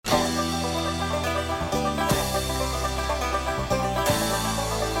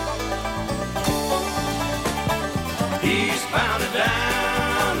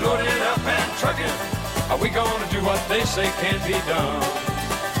they say can't be done.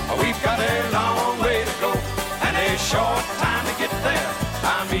 We've got a long way to go and a short time to get there.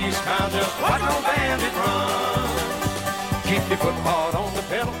 I'm eastbound, just watch no bandit run. Keep your foot hard on the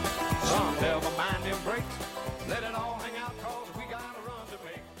pedal, son, never mind them brakes. Let it all hang out, cause we got a run to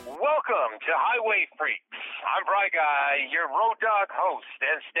make. Welcome to HiWay Freeks. I'm BriGuy, your road dog host,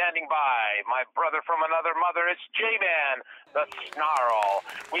 and standing by, my brother from another mother, it's J-Man, the Snarl.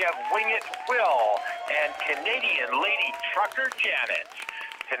 We have Wing It Will and Canadian Lady Trucker Janet.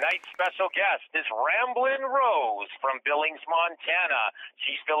 Tonight's special guest is Ramblin' Rose from Billings, Montana.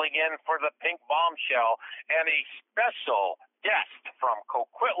 She's filling in for the Pink Bombshell, and a special guest from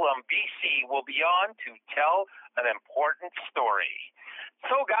Coquitlam, BC will be on to tell an important story.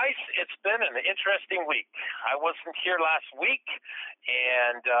 So, guys, it's been an interesting week. I wasn't here last week,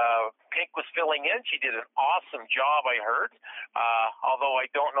 and Pink was filling in. She did an awesome job, I heard, although I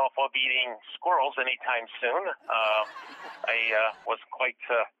don't know if I'll be eating squirrels anytime soon. I was quite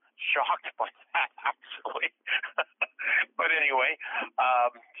shocked by that, actually. But anyway,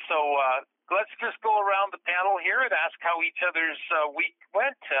 so let's just go around the panel here and ask how each other's week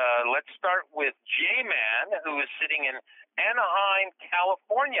went. Let's start with J-Man, who is sitting in Anaheim,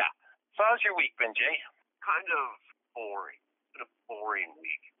 California. So how's your week been, Jay? Kind of boring. It's been a boring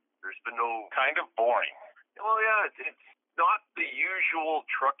week. There's been no... Kind of boring. Well, yeah, it's not the usual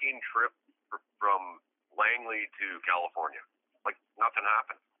trucking trip from Langley to California. Like, nothing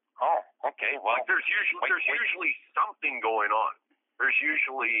happened. Oh, okay. Well, like there's usually something going on. There's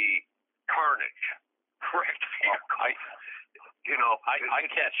usually carnage. Correct. I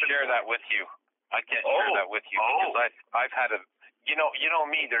can't share that with you. I can't share that with you because I've had a, you know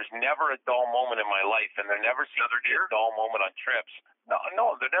me. There's never a dull moment in my life, and there never seems to be a dull moment on trips.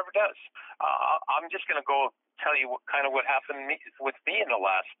 No, there never does. I'm just going to go tell you what happened with me in the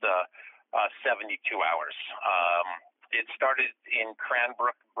last 72 hours. It started in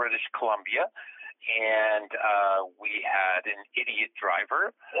Cranbrook, British Columbia, and we had an idiot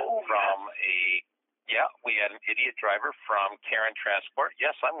driver we had an idiot driver from Karen Transport.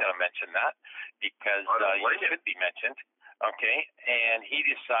 Yes, I'm going to mention that because it should be mentioned. Okay, and he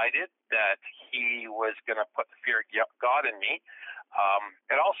decided that he was going to put the fear of God in me.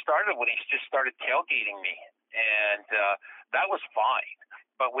 It all started when he just started tailgating me, and that was fine.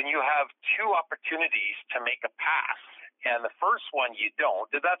 But when you have two opportunities to make a pass, and the first one you don't,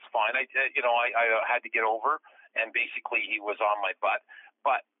 that's fine. I had to get over, and basically he was on my butt.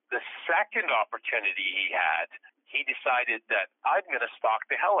 But the second opportunity he had, he decided that I'm going to stalk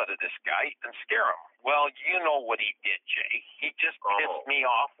the hell out of this guy and scare him. Well, you know what he did, Jay. He just pissed me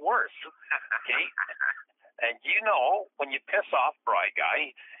off worse. Okay? And you know, when you piss off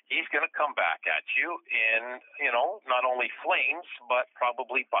BriGuy, he's going to come back at you in, not only flames, but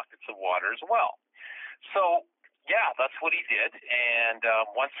probably buckets of water as well. So, yeah, that's what he did. And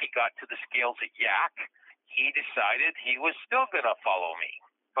once he got to the scales at Yak, he decided he was still going to follow me.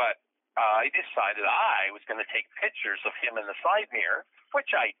 But I decided I was going to take pictures of him in the side mirror,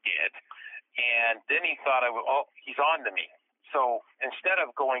 which I did. And then he thought he's on to me. So instead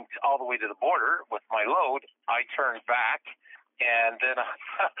of going all the way to the border with my load, I turned back, and then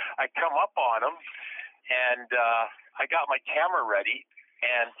I come up on him, and I got my camera ready,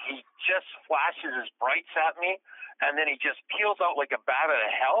 and he just flashes his brights at me, and then he just peels out like a bat out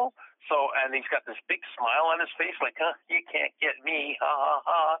of hell. So, and he's got this big smile on his face, like, you can't get me, ha, ha,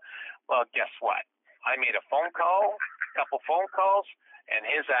 ha. Well, guess what? I made a couple phone calls, and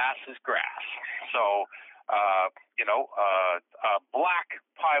his ass is grass. So, Black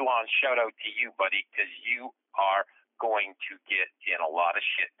Pylon shout out to you, buddy, because you are going to get in a lot of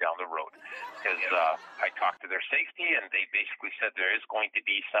shit down the road. Because I talked to their safety, and they basically said there is going to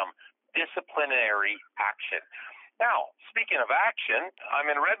be some disciplinary action. Now, speaking of action, I'm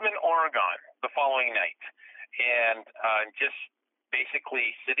in Redmond, Oregon the following night, and just basically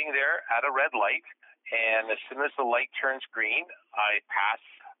sitting there at a red light, and as soon as the light turns green, I pass,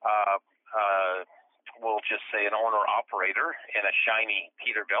 we'll just say an owner-operator in a shiny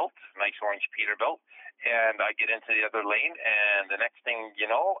Peterbilt, nice orange Peterbilt, and I get into the other lane, and the next thing you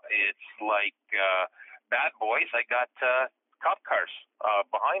know, it's like bad boys. I got cop cars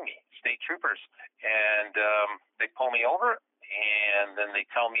behind me, state troopers, and they pull me over, and then they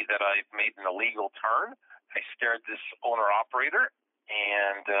tell me that I've made an illegal turn. I scared this owner-operator,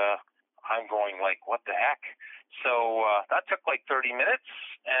 and I'm going like, what the heck? So that took like 30 minutes,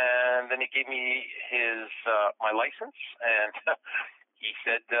 and then he gave me my license, and he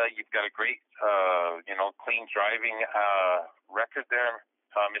said, you've got a great, clean driving record there,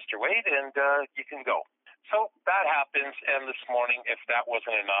 Mr. Wade, and you can go. So that happens, and this morning, if that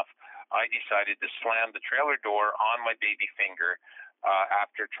wasn't enough, I decided to slam the trailer door on my baby finger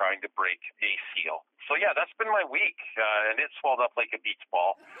after trying to break a seal. So yeah, that's been my week, and it swelled up like a beach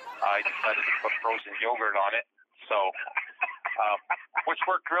ball. I decided to put frozen yogurt on it, so which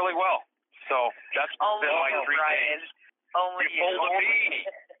worked really well. So that's been my 3 days. Only you pulled a me.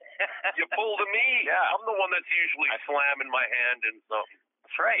 You pulled a me. Yeah. I'm the one that's usually slamming my hand in something.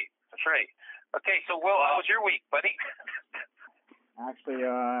 That's right. That's right. Okay, so Will, how was your week, buddy? Actually,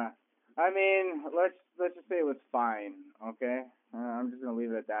 I mean, let's just say it was fine. Okay, I'm just gonna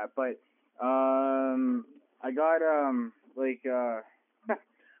leave it at that. But I got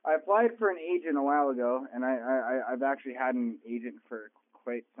I applied for an agent a while ago, and I've actually had an agent for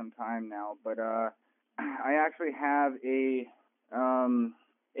quite some time now. But I actually have a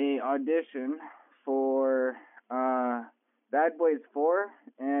audition for Bad Boys 4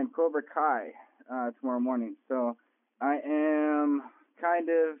 and Cobra Kai tomorrow morning. So I am kind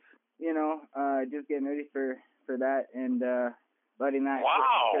of, just getting ready for that and letting that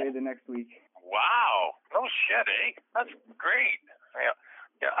carry the next week. Wow. No shit, eh? That's great. Yeah.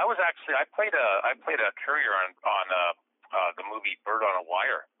 I played a courier on the movie Bird on a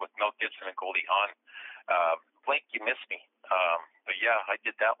Wire with Mel Gibson and Goldie Hawn. Blake, you missed me. But yeah, I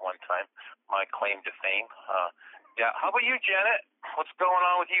did that one time. My claim to fame. Yeah. How about you, Janet? What's going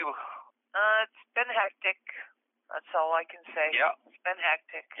on with you? It's been hectic. That's all I can say. Yeah. It's been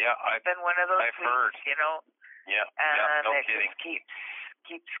hectic. Yeah, it's been one of those I've heard. Yeah. And no it kidding. just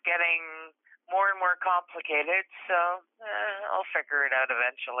keeps getting more and more complicated. So I'll figure it out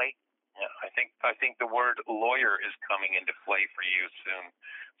eventually. Yeah, I think the word lawyer is coming into play for you soon.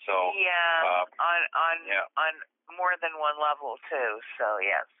 So on more than one level too. So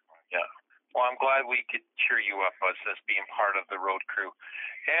yes. Yeah. Well, I'm glad we could cheer you up as being part of the road crew.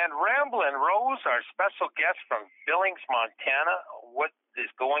 And Ramblin' Rose, our special guest from Billings, Montana. What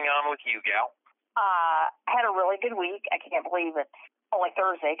is going on with you, gal? I had a really good week. I can't believe it's only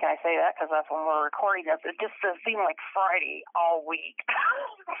Thursday. Can I say that? Because that's when we're recording this. It just seemed like Friday all week.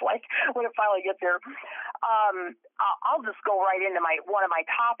 It's like when it finally gets there. I'll just go right into one of my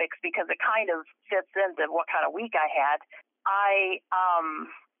topics because it kind of fits into what kind of week I had. I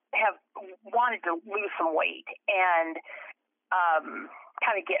have wanted to lose some weight and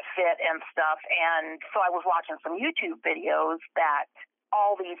kind of get fit and stuff. And so I was watching some YouTube videos that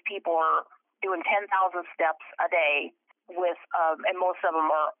all these people are doing 10,000 steps a day with, and most of them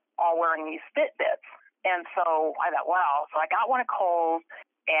are all wearing these Fitbits. And so I thought, wow. So I got one of Kohl's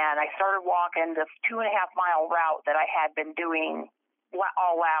and I started walking this 2.5 mile route that I had been doing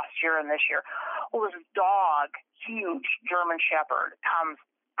all last year and this year. Well, this dog, huge German Shepherd, comes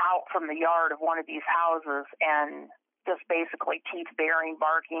out from the yard of one of these houses and just basically teeth baring,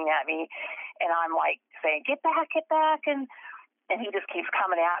 barking at me. And I'm like saying, get back. And he just keeps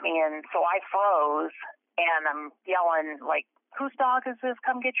coming at me. And so I froze and I'm yelling like, whose dog is this?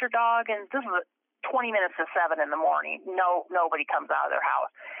 Come get your dog. And this is 20 minutes to 7 in the morning. Nobody comes out of their house.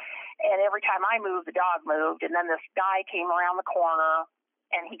 And every time I moved, the dog moved. And then this guy came around the corner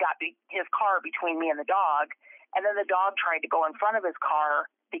and he got his car between me and the dog. And then the dog tried to go in front of his car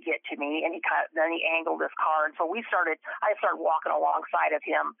to get to me, and then he angled his car. And so I started walking alongside of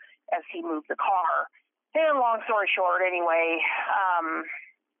him as he moved the car. And long story short, anyway,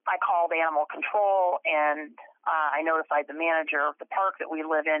 I called animal control and I notified the manager of the park that we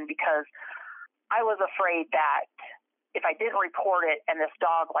live in because I was afraid that if I didn't report it and this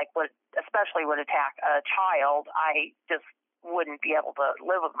dog would attack a child, I just wouldn't be able to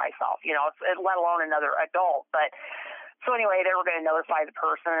live with myself, let alone another adult. But so anyway, they were going to notify the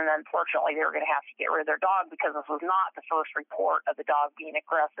person, and unfortunately, they were going to have to get rid of their dog because this was not the first report of the dog being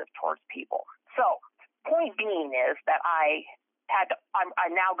aggressive towards people. So, point being is that I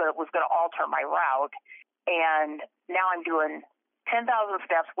now was going to alter my route, and now I'm doing 10,000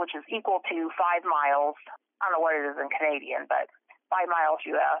 steps, which is equal to 5 miles. I don't know what it is in Canadian, but 5 miles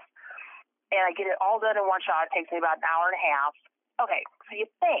U.S. And I get it all done in one shot. It takes me about an hour and a half. Okay, so you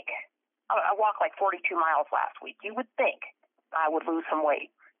think I walked like 42 miles last week. You would think I would lose some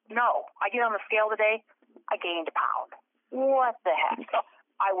weight. No, I get on the scale today, I gained a pound. What the heck?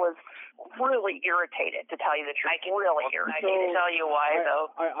 I was really irritated, to tell you the truth. I can tell you why,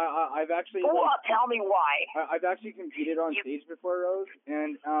 though. I've actually... tell me why. I've actually competed on stage before, Rose,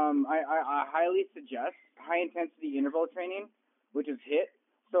 and I highly suggest high-intensity interval training, which is HIIT.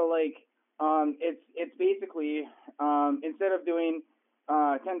 So, it's basically, instead of doing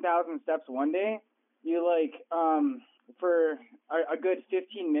 10,000 steps one day, you for a good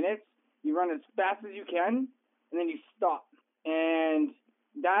 15 minutes, you run as fast as you can, and then you stop. And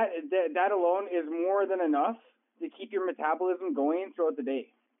that alone is more than enough to keep your metabolism going throughout the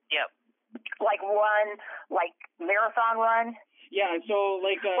day. Yep. like run, like marathon run? Yeah, so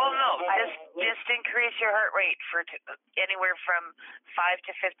like. Well, no, just increase your heart rate for anywhere from 5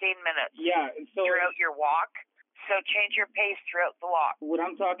 to 15 minutes. Yeah, so throughout your walk. So change your pace throughout the walk. What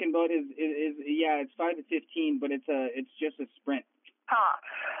I'm talking about is yeah, it's 5 to 15, but it's just a sprint. Huh.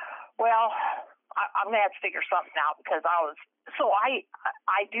 Well, I'm gonna have to figure something out because I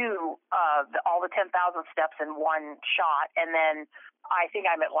do all the 10,000 steps in one shot, and then I think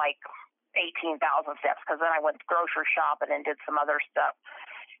I'm at like 18,000 steps because then I went grocery shopping and did some other stuff.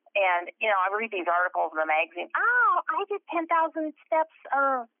 And, you know, I read these articles in the magazine. Oh, I did 10,000 steps.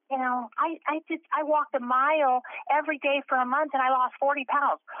 You know, I walked a mile every day for a month and I lost 40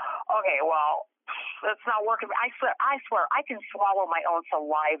 pounds. Okay, well, that's not working. I swear, I can swallow my own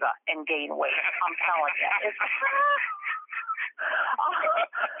saliva and gain weight. I'm telling you.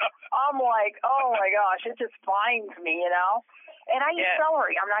 I'm like, oh my gosh, it just finds me, you know. And I eat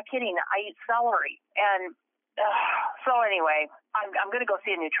celery. I'm not kidding. I eat celery. And so anyway, I'm going to go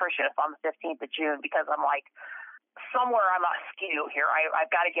see a nutritionist on the 15th of June because I'm like, somewhere I'm askew here.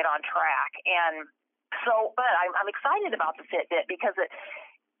 I've got to get on track. And so, but I'm excited about the Fitbit because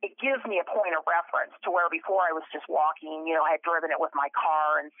it gives me a point of reference to where before I was just walking, you know, I had driven it with my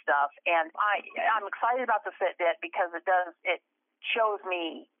car and stuff. And I'm excited about the Fitbit because it shows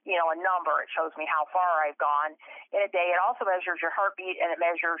me, you know, a number. It shows me how far I've gone in a day. It also measures your heartbeat and it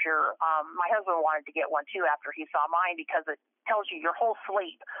measures your, my husband wanted to get one too after he saw mine because it tells you your whole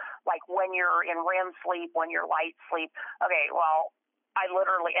sleep, like when you're in REM sleep, when you're light sleep. Okay, well, I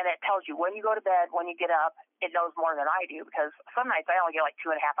literally, and it tells you when you go to bed, when you get up. It knows more than I do because some nights I only get like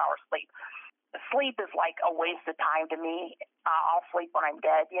 2.5 hours sleep. Sleep is like a waste of time to me. I'll sleep when I'm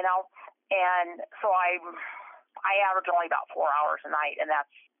dead, you know? And so I average only about 4 hours a night, and that's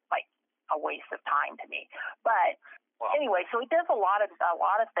like a waste of time to me. But anyway, so it does a lot of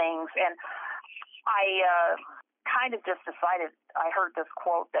things, and I kind of just decided. I heard this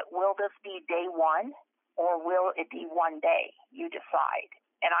quote that will this be day one or will it be one day? You decide.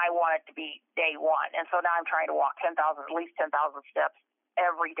 And I want it to be day one, and so now I'm trying to walk at least 10,000 steps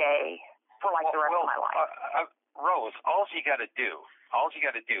every day for like the rest of my life. Rose, all you got to do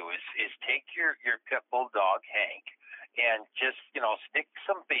is take your pit bull dog Hank and just, you know, stick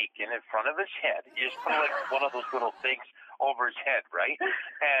some bacon in front of his head. You just put like one of those little things over his head, right?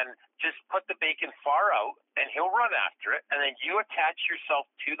 And just put the bacon far out and he'll run after it. And then you attach yourself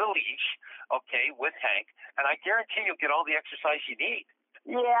to the leash, okay, with Hank, and I guarantee you'll get all the exercise you need.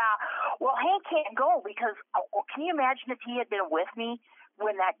 Yeah. Well, Hank can't go because can you imagine if he had been with me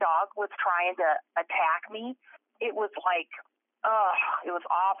when that dog was trying to attack me? It was like, it was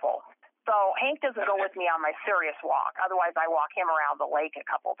awful. So Hank doesn't go with me on my serious walk. Otherwise, I walk him around the lake a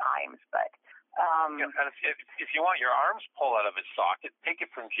couple times. But and if you want your arms pulled out of his socket, take it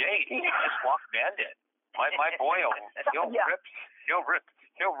from Jade. Just walk bandit. My boy, he'll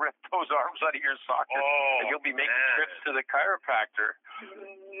rip those arms out of your socket, and you'll be making trips to the chiropractor.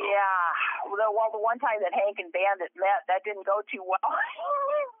 Yeah. Well, the one time that Hank and Bandit met, that didn't go too well.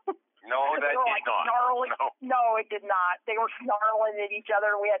 No, that did not. Snarling. No, it did not. They were snarling at each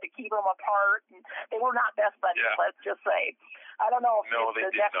other, and we had to keep them apart. And they were not best buddies, let's just say. I don't know if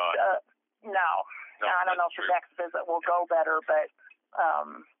the next. I don't know if the next visit will go better, but.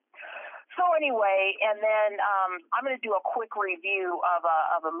 So anyway, and then I'm going to do a quick review of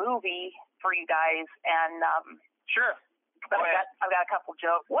a movie for you guys, and sure. I've got a couple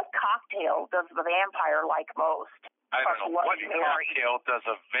jokes. What cocktail does the vampire like most? I don't know. What cocktail does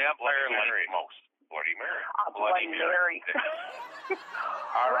a vampire like most? Bloody Mary. Bloody Mary.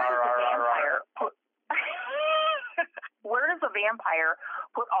 Where does a vampire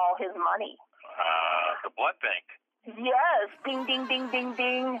put all his money? The blood bank. Yes. Ding, ding, ding, ding,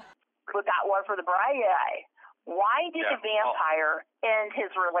 ding. We got one for the BriGuy. Why did the vampire end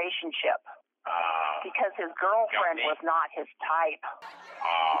his relationship? Because his girlfriend was not his type.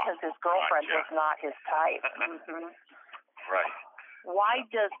 Mm-hmm. Right. Why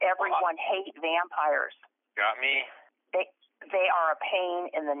does everyone hate vampires? Got me. They are a pain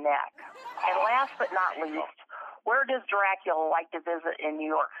in the neck. And last but not least, where does Dracula like to visit in New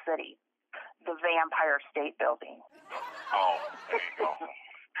York City? The Vampire State Building. Oh, there you go.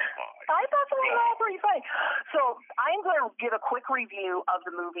 I thought that was all pretty funny. So I'm going to give a quick review of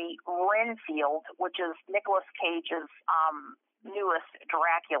the movie Renfield, which is Nicolas Cage's newest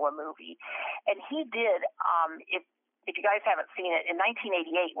Dracula movie. And he did, if you guys haven't seen it, in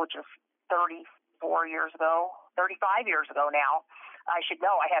 1988, which is 35 years ago now. I should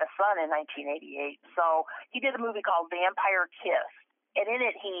know. I had a son in 1988. So he did a movie called Vampire Kiss. And in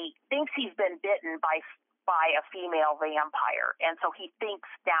it, he thinks he's been bitten by by a female vampire. And so he thinks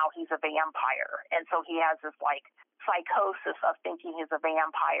now he's a vampire. And so he has this like psychosis of thinking he's a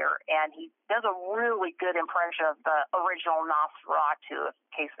vampire. And he does a really good impression of the original Nosferatu, in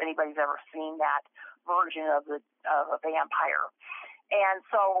case anybody's ever seen that version of a vampire. And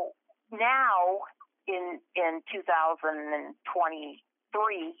so now in 2023,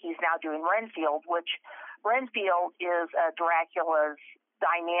 he's now doing Renfield, which Renfield is Dracula's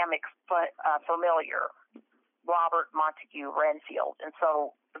dynamic familiar, Robert Montague Renfield. And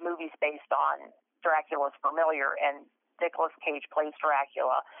so the movie's based on Dracula's familiar, and Nicolas Cage plays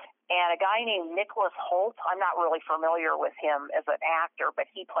Dracula. And a guy named Nicholas Hoult, I'm not really familiar with him as an actor, but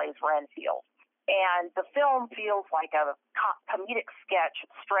he plays Renfield. And the film feels like a comedic sketch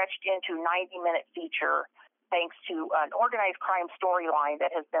stretched into 90-minute feature thanks to an organized crime storyline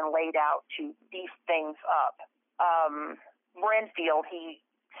that has been laid out to beef things up. Renfield, he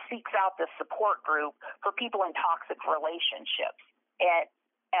seeks out this support group for people in toxic relationships. And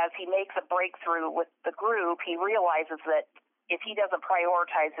as he makes a breakthrough with the group, he realizes that if he doesn't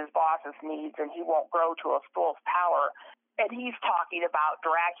prioritize his boss's needs, then he won't grow to a full power. And he's talking about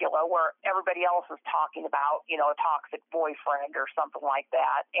Dracula, where everybody else is talking about, a toxic boyfriend or something like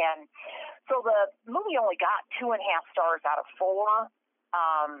that. And so the movie only got 2.5 stars out of 4.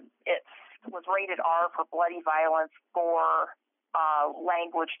 It was rated R for bloody violence, gore,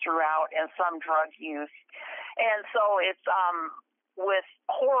 language throughout, and some drug use. And so it's with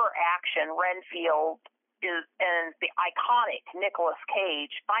horror action, Renfield and the iconic Nicolas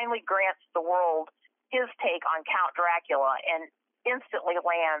Cage finally grants the world his take on Count Dracula and instantly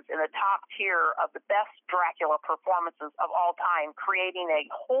lands in the top tier of the best Dracula performances of all time, creating a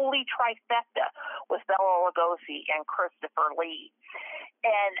holy trifecta with Bela Lugosi and Christopher Lee.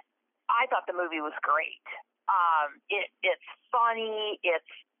 And I thought the movie was great. It's funny.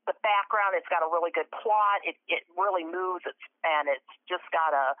 It's the background. It's got a really good plot. It really moves. And it's just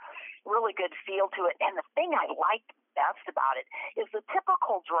got a really good feel to it. And the thing I liked best about it is the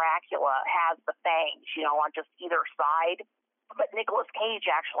typical Dracula has the fangs, on just either side. But Nicolas Cage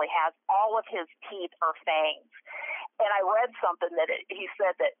actually has all of his teeth are fangs. And I read something that he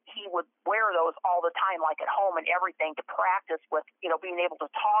said that he would wear those all the time, like at home and everything, to practice with, being able to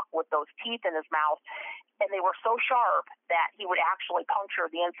talk with those teeth in his mouth. And they were so sharp that he would actually puncture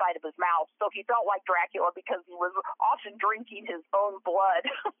the inside of his mouth. So he felt like Dracula because he was often drinking his own blood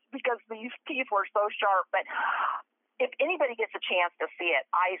because these teeth were so sharp. But if anybody gets a chance to see it,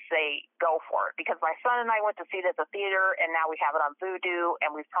 I say go for it, because my son and I went to see it at the theater, and now we have it on Vudu,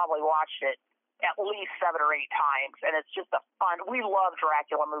 and we've probably watched it at least 7 or 8 times, and it's just a fun. We love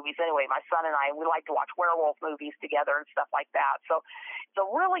Dracula movies anyway. My son and I, we like to watch werewolf movies together and stuff like that. So it's a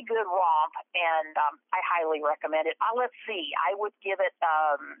really good romp, and I highly recommend it. Let's see, I would give it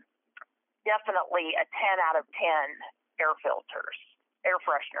definitely a 10 out of 10 air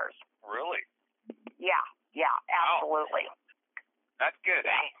fresheners. Really? Yeah, absolutely. Wow. That's good.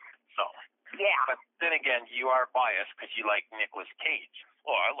 So. Yeah. But then again, you are biased because you like Nicolas Cage.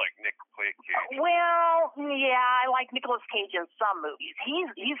 Well, I like Nicolas Cage. Well, yeah, I like Nicolas Cage in some movies.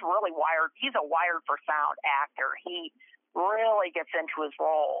 He's really wired. He's a wired for sound actor. He really gets into his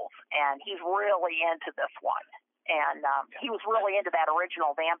roles, and he's really into this one. And he was really into that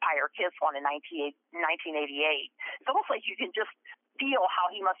original Vampire Kiss one in 1988. It's almost like you can just feel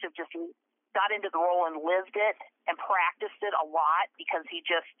how he must have just got into the role and lived it and practiced it a lot, because he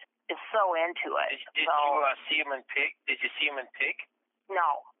just is so into it. Did you see him in Pig? Did you see him in Pig?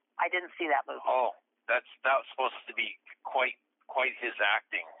 No, I didn't see that movie. Oh, that was supposed to be quite his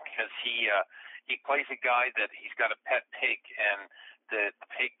acting, because he plays a guy that he's got a pet pig, and the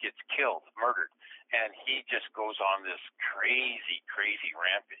pig gets killed, murdered, and he just goes on this crazy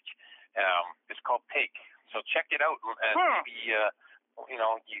rampage. It's called Pig, so check it out, and maybe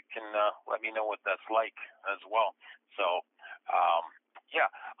you can let me know what that's like as well. So,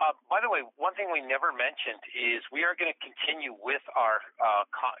 yeah. By the way, one thing we never mentioned is we are going to continue with our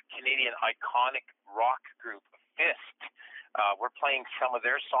Canadian iconic rock group, Fist. We're playing some of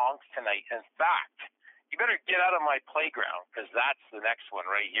their songs tonight. In fact, you better get out of my playground, because that's the next one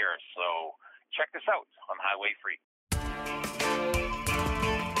right here. So check this out on HiWay Freeks.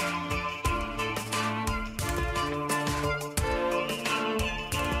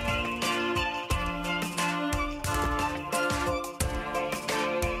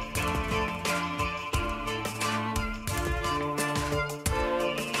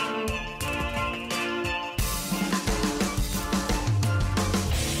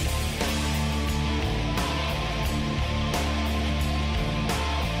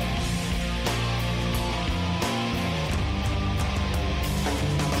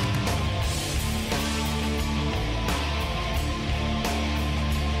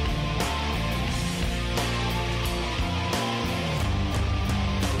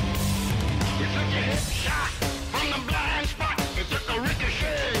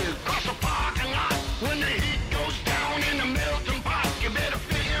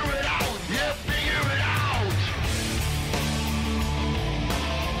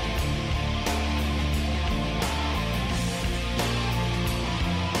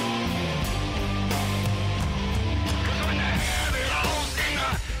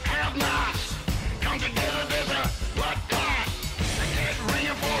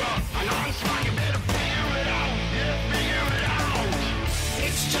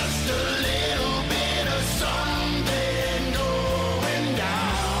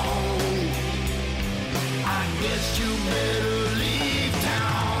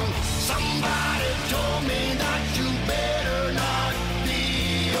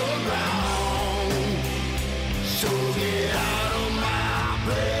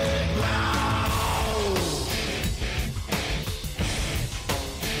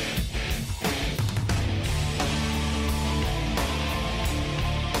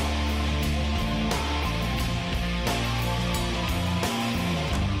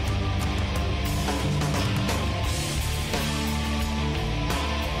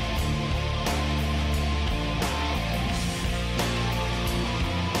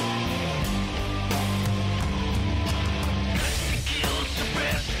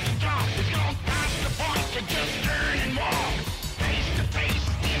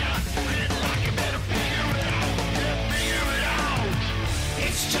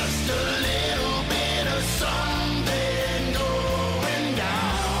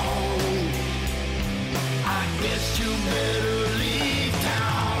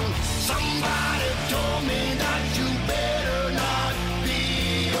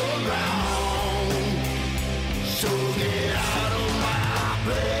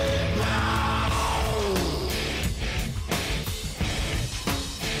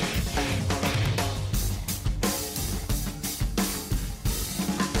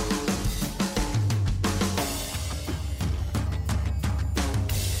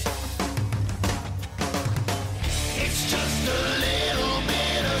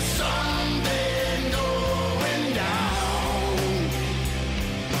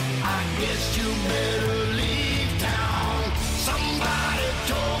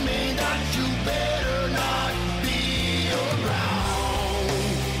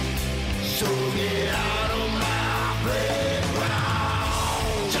 So get out of my playground.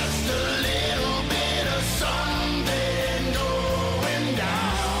 Just a little bit of something going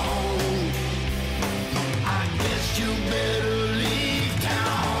down. I guess you better leave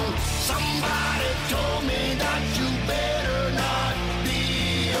town. Somebody told me that you better not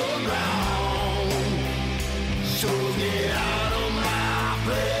be around. So get out of my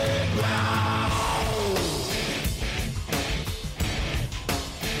playground.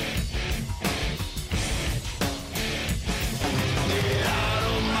 Get out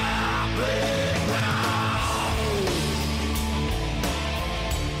of my playground.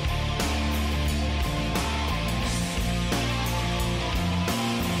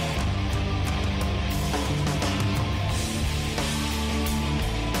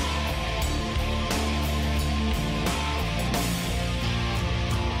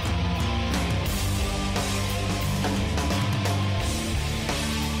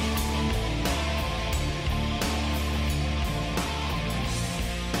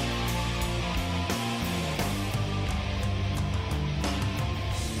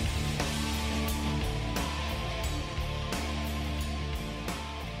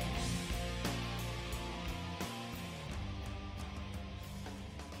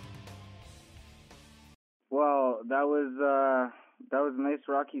 Well, that was a nice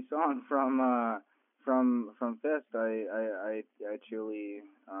rocky song from Fist. I truly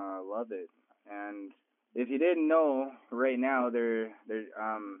love it. And if you didn't know, right now they're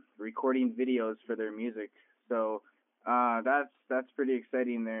recording videos for their music. So that's pretty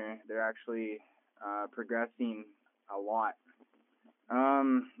exciting. They're actually progressing a lot.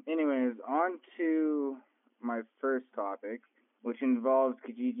 Anyways, on to my first topic, which involves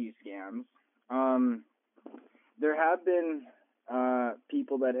Kijiji scams. There have been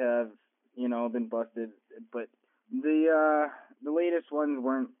people that have, been busted, but the latest ones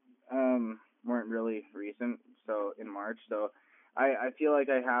weren't really recent. So in March, so I feel like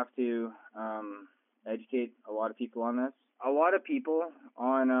I have to educate a lot of people on this. A lot of people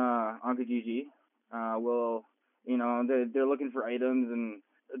on Kijiji will, they're looking for items, and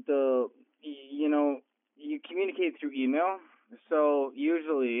you communicate through email. So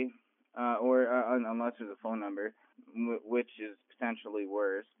usually, unless there's a phone number, which is potentially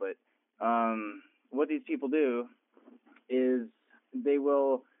worse. But what these people do is they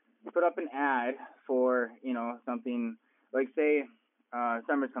will put up an ad for, something like, say,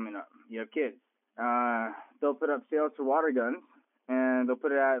 summer's coming up. You have kids. They'll put up sales for water guns, and they'll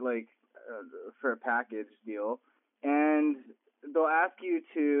put it at, for a package deal. And they'll ask you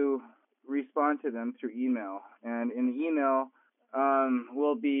to respond to them through email. And in the email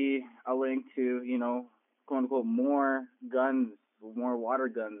will be a link to, quote unquote, more guns, more water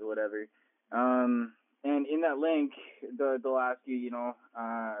guns, whatever. And in that link, they'll ask you,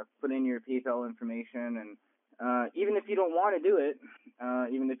 put in your PayPal information. And even if you don't want to do it,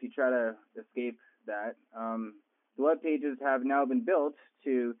 even if you try to escape that, the web pages have now been built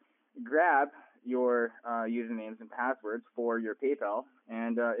to grab your usernames and passwords for your PayPal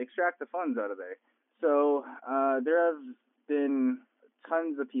and extract the funds out of there. So there have been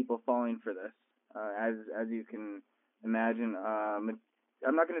tons of people falling for this, as you can imagine.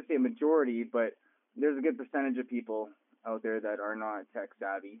 I'm not going to say a majority, but there's a good percentage of people out there that are not tech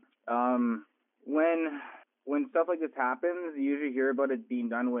savvy. When stuff like this happens, you usually hear about it being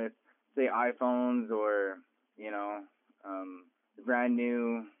done with, say, iPhones or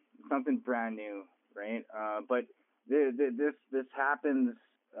something brand new, right? But this happens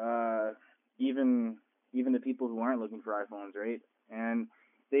even to people who aren't looking for iPhones, right? And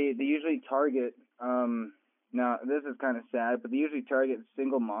they usually target. Now this is kind of sad, but they usually target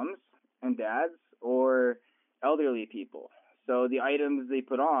single moms and dads or elderly people. So the items they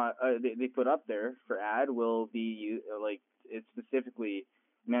put on, they put up there for ad will be it's specifically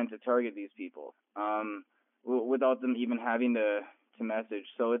meant to target these people, without them even having to message.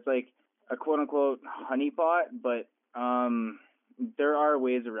 So it's like a quote unquote honeypot, but there are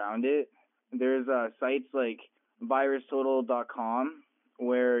ways around it. There's sites like virustotal.com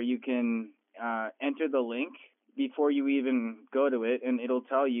where you can enter the link before you even go to it, and it'll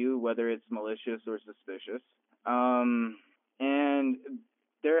tell you whether it's malicious or suspicious. And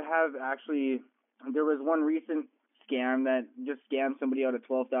there was one recent scam that just scammed somebody out of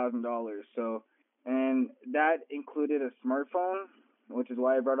 $12,000. So, and that included a smartphone, which is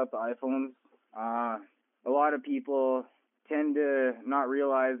why I brought up the iPhones. A lot of people tend to not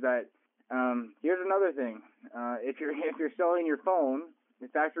realize that. Here's another thing: if you're selling your phone, the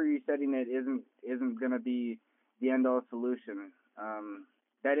factory resetting it isn't going to be the end-all solution.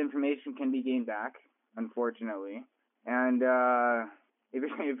 That information can be gained back, unfortunately, and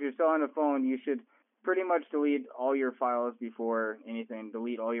if you're still on a phone, you should pretty much delete all your files before anything.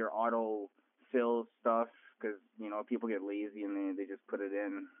 Delete all your auto-fill stuff, because, you know, people get lazy and they just put it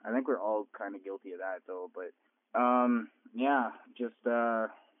in. I think we're all kind of guilty of that, though. But, yeah, just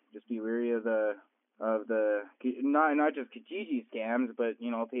be wary of the not just Kijiji scams, but, you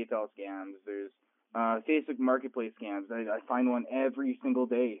know, PayPal scams. There's Facebook Marketplace scams. I find one every single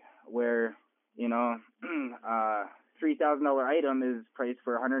day where, you know, $3,000 item is priced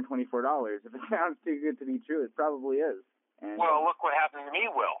for $124. If it sounds too good to be true, it probably is. And, well, look what happened to me,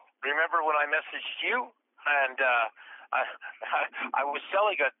 Will. Remember when I messaged you? And I was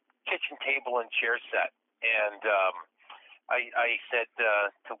selling a kitchen table and chair set, and I said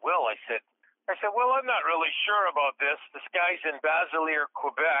to Will, I said, well, I'm not really sure about this. This guy's in Basilier,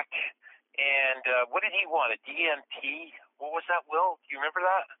 Quebec, and what did he want? A DNP? What was that, Will? Do you remember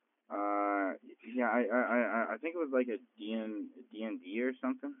that? Yeah, I think it was like a DND or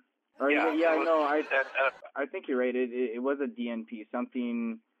something. I think you're right. It was a DNP,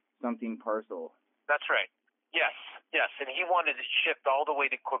 something parcel. That's right. Yes, and he wanted it shipped all the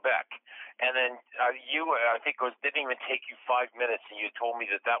way to Quebec. And then I think it didn't even take you 5 minutes, and you told me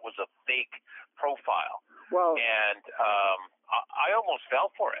that was a fake profile. Well, and I almost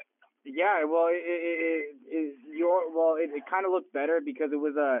fell for it. Yeah, well, it kind of looked better because it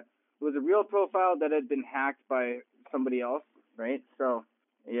was a real profile that had been hacked by somebody else, right? So,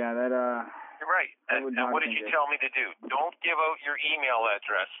 yeah, that You're right. And what did you tell me to do? Don't give out your email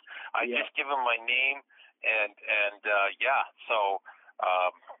address. I just give him my name. And so,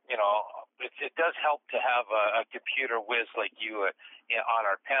 you know, it does help to have a computer whiz like you on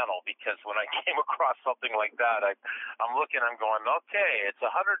our panel, because when I came across something like that, I'm looking, I'm going, okay, it's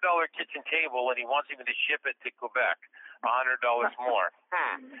 $100 kitchen table, and he wants me to ship it to Quebec, $100 more.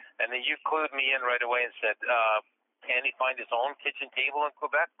 And then you clued me in right away and said, can he find his own kitchen table in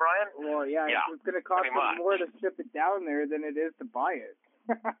Quebec, Brian? Well, yeah. It's going to cost him more to ship it down there than it is to buy it.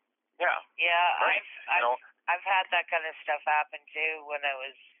 Yeah, right. I've had that kind of stuff happen too when I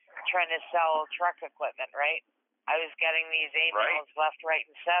was trying to sell truck equipment, right? I was getting these emails left, right,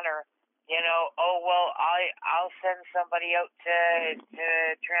 and center. You know, oh well, I'll send somebody out to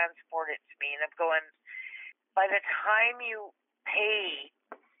transport it to me, and I'm going. By the time you pay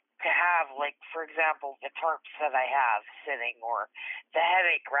to have, like, for example, the tarps that I have sitting, or the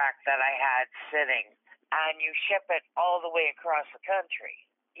headache rack that I had sitting, and you ship it all the way across the country,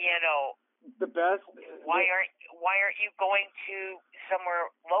 you know, the best. Why aren't you going to somewhere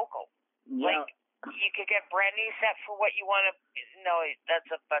local? Yeah. Like, you could get brand new set for what you want to. No, that's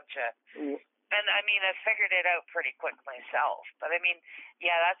a bunch of. And I mean, I figured it out pretty quick myself. But I mean,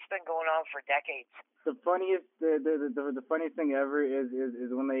 yeah, that's been going on for decades. The funniest thing ever is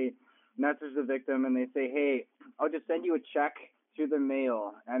when they message the victim and they say, "Hey, I'll just send you a check through the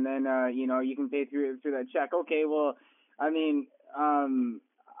mail, and then you know, you can pay through that check." Okay, well, I mean,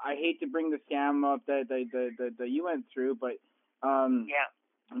 I hate to bring the scam up that you went through, but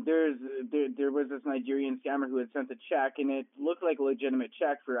there was this Nigerian scammer who had sent a check, and it looked like a legitimate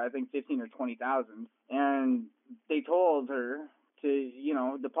check for, I think, $15,000 or $20,000, and they told her to, you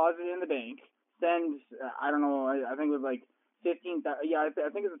know, deposit it in the bank, send I don't know, I think it was like $15,000. Yeah, I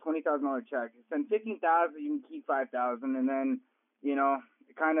think it's a $20,000 check. Send $15,000, you can keep $5,000, and then, you know,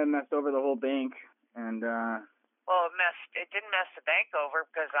 it kind of messed over the whole bank, and well, it didn't mess the bank over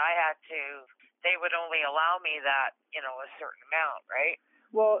because they would only allow me that, you know, a certain amount, right?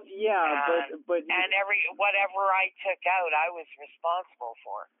 Well, yeah, but whatever I took out, I was responsible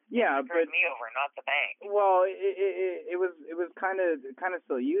for. Yeah, it screwed me over, not the bank. Well, it was kind of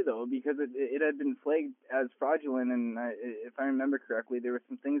still you though, because it had been flagged as fraudulent, and if I remember correctly, there were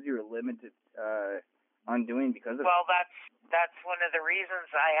some things you were limited on doing because of. Well, that's one of the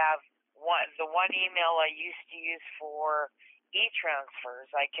reasons I have the one email I used to use for e-transfers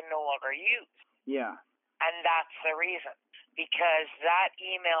I can no longer use. Yeah. And that's the reason. Because that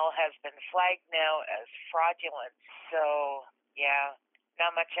email has been flagged now as fraudulent. So, yeah,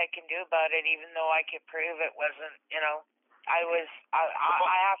 not much I can do about it, even though I could prove it wasn't, you know, I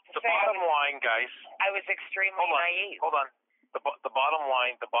have to say. The bottom line, guys. I was extremely naive. Hold on. The bottom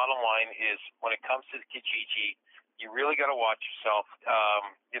line is, when it comes to Kijiji, you really got to watch yourself,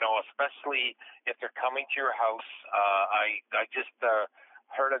 you know, especially if they're coming to your house. I just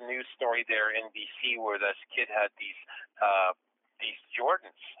heard a news story there in BC where this kid had these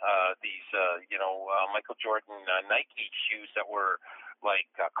Jordans, Michael Jordan Nike shoes that were like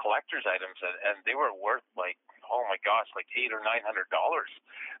collector's items, and they were worth like, oh my gosh, like $800 or $900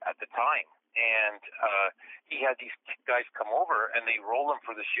 at the time. And he had these guys come over and they roll him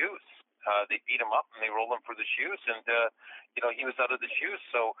for the shoes. they beat him up and they rolled him for the shoes, and he was out of the shoes.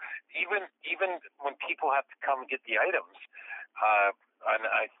 So even when people have to come get the items, and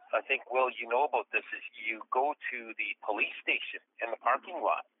I think, Will, you know about this, is you go to the police station in the parking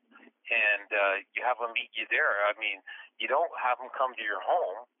lot, and you have them meet you there. I mean, you don't have them come to your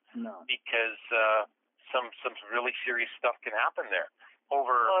home, no, because some really serious stuff can happen there.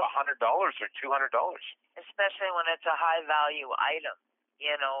 Over $100 or $200. Especially when it's a high value item,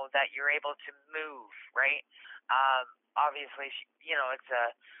 that you're able to move, right? Obviously, it's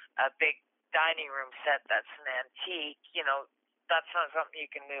a big dining room set that's an antique, that's not something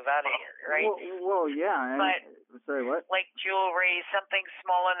you can move out of here, right? Well, yeah. But sorry, what? Like jewelry, something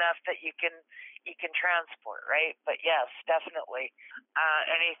small enough that you can transport, right? But yes, definitely,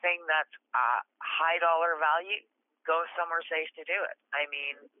 anything that's high dollar value, go somewhere safe to do it. I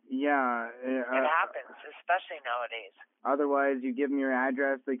mean, yeah, it happens, especially nowadays. Otherwise, you give them your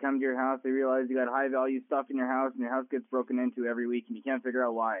address, they come to your house, they realize you got high value stuff in your house, and your house gets broken into every week, and you can't figure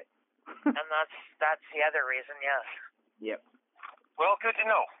out why. And that's the other reason, yes. Yep. Well, good to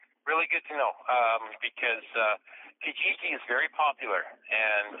know. Really good to know. Because Kijiji is very popular,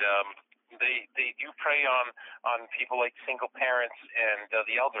 and they do prey on people like single parents and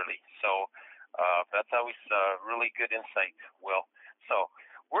the elderly. So that's always really good insight, Will. So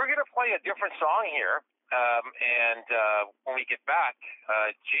we're going to play a different song here, and when we get back,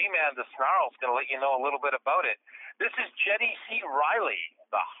 J-Man the Snarl is going to let you know a little bit about it. This is Jenny C. Riley,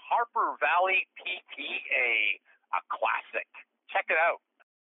 the Harper Valley PTA, a classic. Check it out.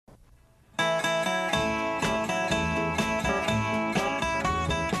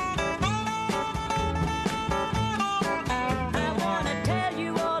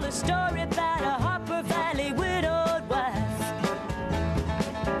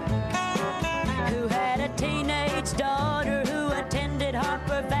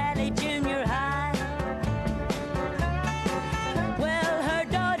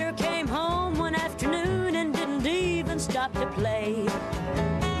 To play,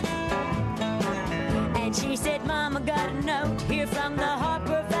 and she said, Mama, got a note here from the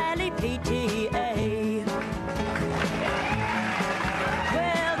Harper Valley PTA.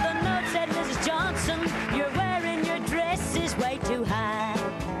 Well, the note said, Mrs. Johnson, you're wearing your dresses way too high.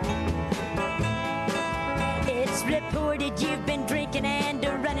 It's reported you've been drinking and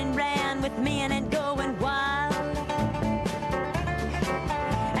running round with men and going wild,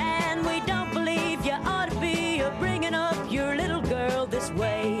 and we don't believe you ought to be bringing up your little girl this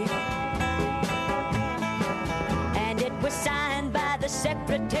way. And it was signed by the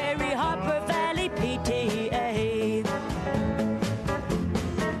Secretary, Harper Valley PTA.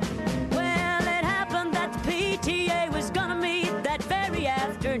 Well, it happened that the PTA was gonna meet that very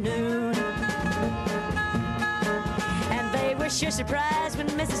afternoon, and they were sure surprised when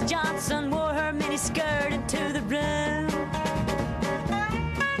Mrs. Johnson wore her miniskirt into the room.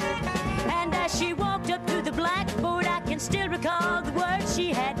 And as she walked up to the blackboard, I can still recall the words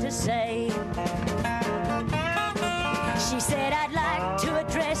she had to say. She said, I'd like to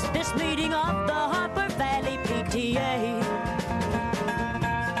address this meeting of the Harper Valley PTA.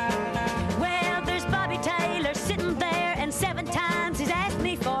 Well, there's Bobby Taylor sitting there, and 7 times he's asked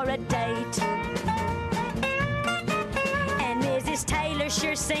me for a date. And Mrs. Taylor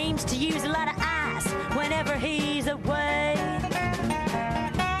sure seems to use a lot of ice whenever he's away.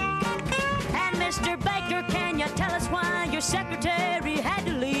 Mr. Baker, can you tell us why your secretary had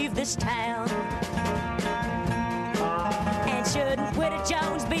to leave this town? And shouldn't Widow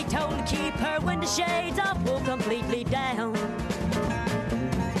Jones be told to keep her window shades off or completely down?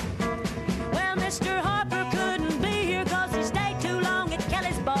 Well, Mr. Harper couldn't be here 'cause he stayed too long at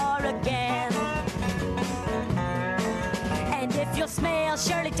Kelly's bar again. And if you'll smell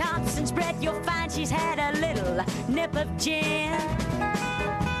Shirley Thompson's breath, you'll find she's had a little nip of gin.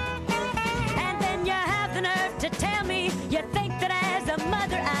 You have the nerve to tell me you think that as a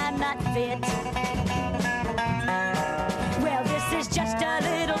mother I'm not fit. Well, this is just a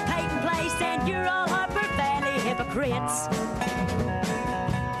little Peyton place, and you're all Harper Valley hypocrites.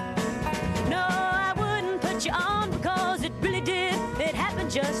 No, I wouldn't put you on because it really did. It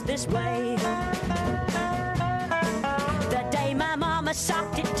happened just this way. The day my mama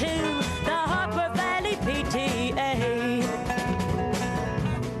socked it to the Harper Valley PTA.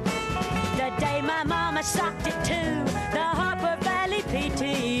 The day my mama socked it to the Harper Valley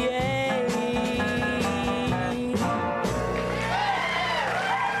PTA.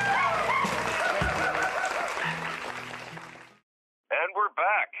 And we're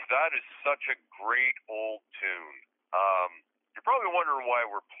back. That is such a great old tune. You're probably wondering why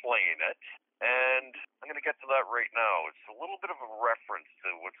we're playing it. And I'm going to get to that right now. It's a little bit of a reference to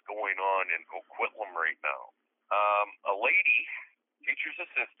what's going on in Coquitlam right now. A lady, teacher's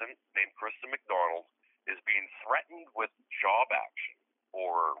assistant named Kristin McDonald, is being threatened with job action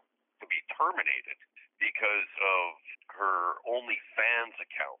or to be terminated because of her OnlyFans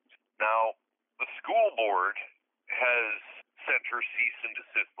account. Now, the school board has sent her cease and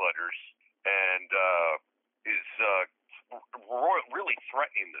desist letters and is really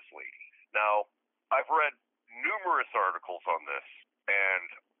threatening this lady. Now, I've read numerous articles on this, and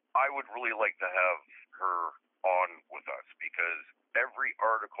I would really like to have her on with us because every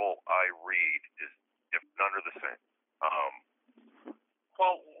article I read is none are the same.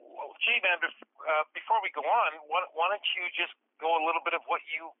 Well, gee, man, before we go on, why don't you just go a little bit of what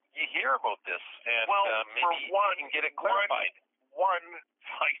you hear about this, and maybe you can get it clarified. One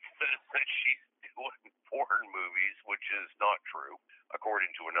site says that she's doing porn movies, which is not true, according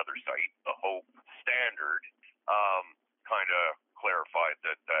to another site, the Hope Standard, kind of clarified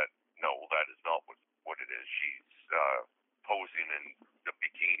that no, that is not what it is. She's posing in the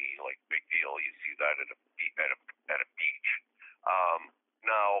bikini, like big deal. You see that at a beach.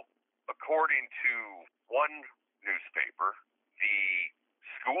 Now, according to one newspaper, the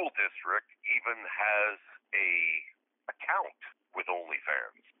school district even has a account with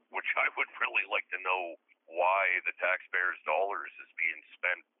OnlyFans, which I would really like to know why the taxpayers' dollars is being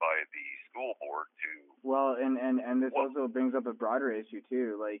spent by the school board to. Well, and this also brings up a broader issue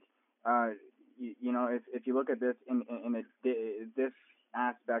too. Like, you know, if you look at this in this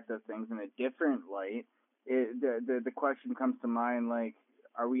aspect of things in a different light, the question comes to mind, like,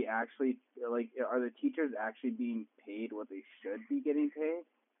 are we actually, like, are the teachers actually being paid what they should be getting paid?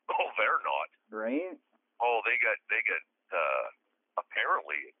 Oh, they're not. Right? Oh, they get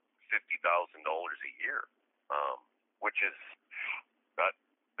apparently $50,000 a year, which is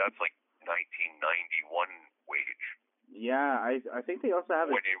that's like 1991 wage. Yeah, I think they also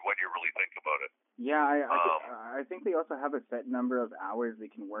have when you really think about it. Yeah, I think they also have a set number of hours they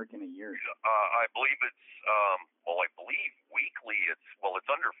can work in a year. I believe it's I believe weekly it's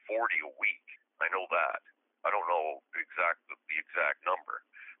under 40 a week. I know that. I don't know the exact number,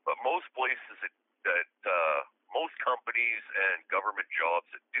 but most places that most companies and government jobs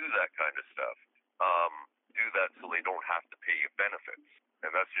that do that kind of stuff do that so they don't have to pay you benefits,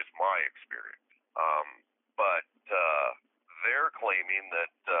 and that's just my experience. But they're claiming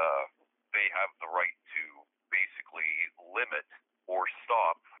that they have the right to basically limit or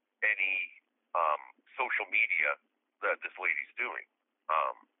stop any social media that this lady's doing.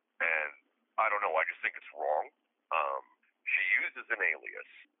 And I don't know, I just think it's wrong. She uses an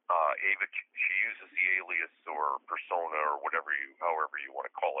alias. She uses the alias or persona or however you want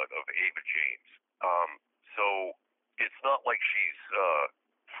to call it, of Ava James. So it's not like she's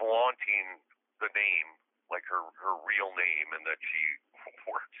flaunting the name, like her real name, and that she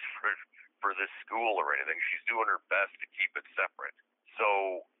works for this school or anything. She's doing her best to keep it separate.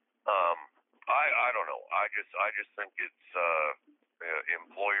 So I don't know. I just think it's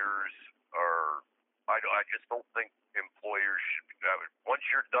employers are. I just don't think employers should be. Once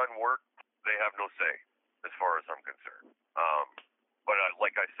you're done work, they have no say, as far as I'm concerned. But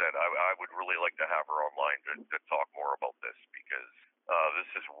like I said, I would really like to have her online to talk more about this because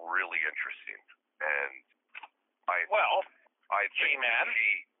this is really interesting. And I think man.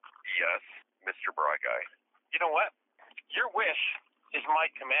 Yes, Mr. BriGuy. You know what? Your wish is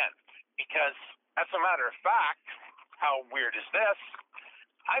my command because, as a matter of fact, how weird is this?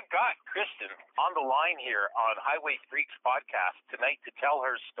 I've got Kristin on the line here on HiWay Freeks podcast tonight to tell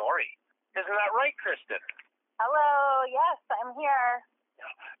her story. Isn't that right, Kristin? Hello, yes, I'm here.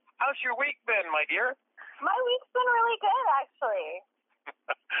 How's your week been, my dear? My week's been really good, actually.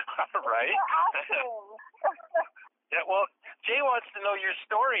 All right. Yeah, well, Jay wants to know your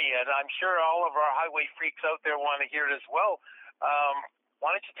story, and I'm sure all of our HiWay Freaks out there want to hear it as well.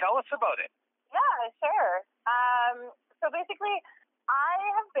 Why don't you tell us about it? Yeah, sure. So basically, I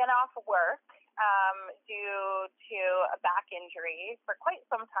have been off work due to a back injury for quite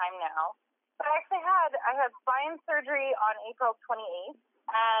some time now. But I had spine surgery on April 28th,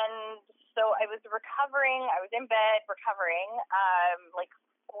 and so I was recovering. I was in bed recovering, like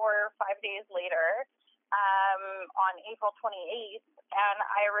 4 or 5 days later, on April 28th, and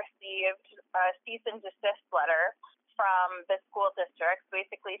I received a cease and desist letter from the school district,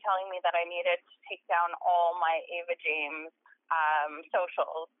 basically telling me that I needed to take down all my Ava James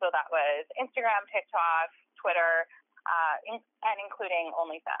socials. So that was Instagram, TikTok, Twitter, and including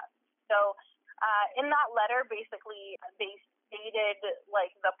OnlyFans. So in that letter, basically, they stated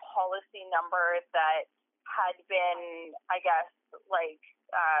like the policy number that had been, I guess, like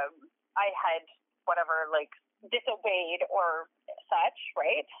I had whatever, like, disobeyed or such,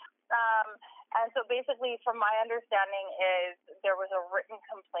 right? And so basically, from my understanding, is there was a written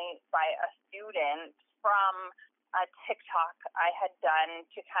complaint by a student from a TikTok I had done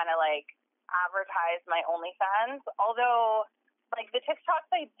to kind of like advertise my OnlyFans. Although, like, the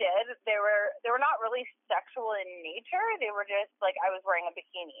TikToks I did, they were not really sexual in nature. They were just like I was wearing a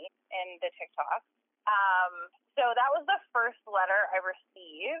bikini in the TikTok. So that was the first letter I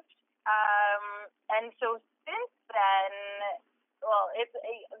received. And so since then, well,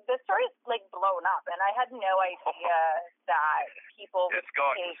 the story's like blown up, and I had no idea that people would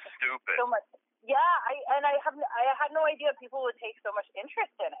take stupid. so much. Yeah, I had no idea people would take so much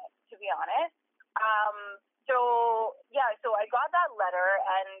interest in it, to be honest. So I got that letter,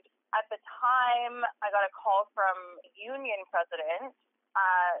 and at the time I got a call from union president,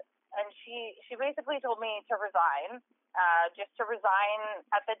 and she basically told me to resign, just to resign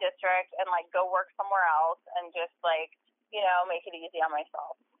at the district and like go work somewhere else and just like, you know, make it easy on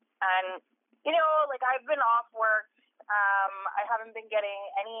myself. And, you know, like, I've been off work. I haven't been getting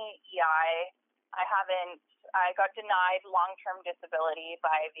any EI. I got denied long-term disability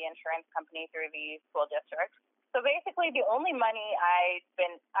by the insurance company through the school district. So basically the only money I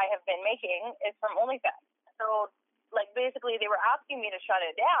have been making is from OnlyFans. So, like, basically they were asking me to shut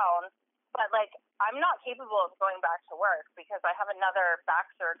it down, but, like, I'm not capable of going back to work because I have another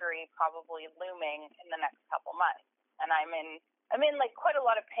back surgery probably looming in the next couple months. And I'm in like quite a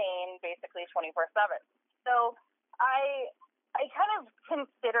lot of pain, basically 24/7. So I kind of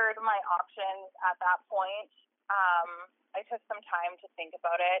considered my options at that point. I took some time to think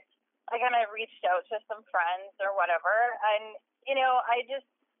about it. Like, and I reached out to some friends or whatever, and you know, it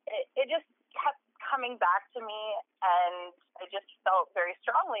just kept coming back to me, and I just felt very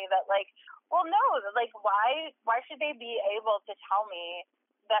strongly that, like, well, no, like, why should they be able to tell me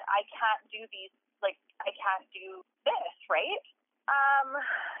that I can't do these? Like, I can't do this, right?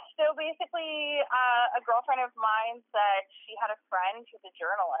 So basically, a girlfriend of mine said she had a friend who's a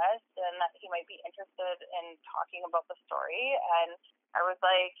journalist and that he might be interested in talking about the story. And I was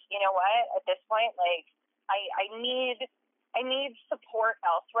like, you know what? At this point, like, I need support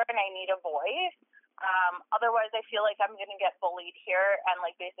elsewhere, and I need a voice. Otherwise, I feel like I'm going to get bullied here and,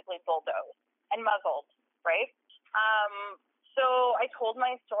 like, basically bulldozed and muzzled, right? So I told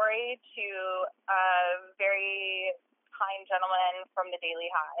my story to a very kind gentleman from the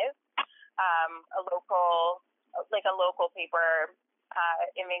Daily Hive, a local paper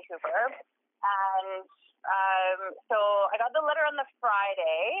in Vancouver. And so I got the letter on the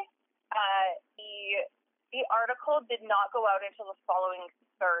Friday. The article did not go out until the following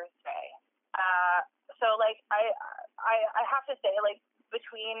Thursday. So, like, I have to say, like,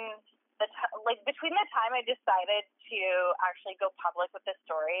 between the time I decided to actually go public with this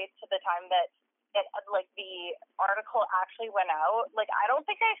story to the time that the article actually went out, like, I don't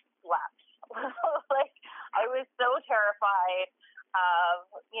think I slept. Like, I was so terrified of,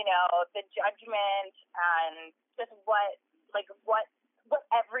 you know, the judgment and just what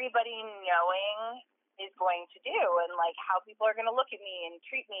everybody knowing is going to do, and like how people are going to look at me and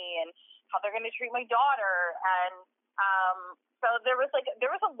treat me, and how they're going to treat my daughter. And so there was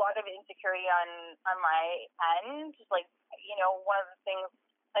a lot of insecurity on my end. Like, you know, one of the things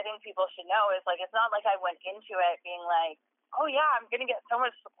I think people should know is, like, it's not like I went into it being like, oh yeah, I'm going to get so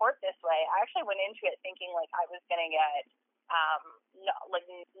much support this way. I actually went into it thinking like I was going to get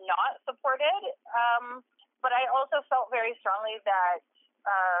not supported. But I also felt very strongly that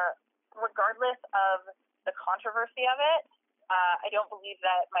regardless of the controversy of it, I don't believe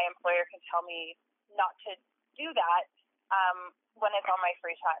that my employer can tell me not to do that when it's on my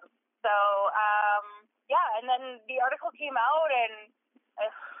free time. So yeah, and then the article came out, and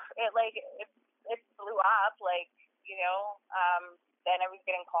it blew up. Like, you know, then I was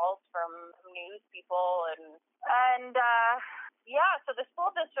getting calls from news people, and yeah, so the school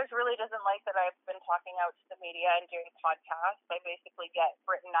district really doesn't like that I've been talking out to the media and doing podcasts. I basically get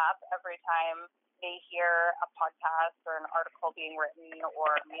written up every time they hear a podcast or an article being written,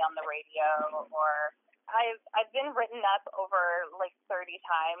 or me on the radio, or I've been written up over like 30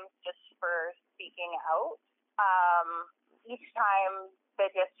 times just for speaking out. Each time the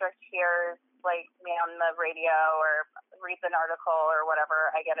district hears like me on the radio or reads an article or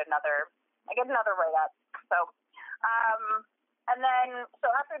whatever, I get another write-up. So and then,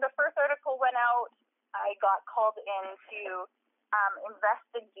 so after the first article went out, I got called into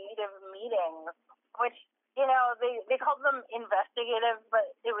investigative meetings, which, you know, they called them investigative,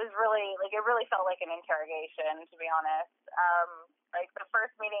 but it was really, like, it really felt like an interrogation, to be honest. Like, the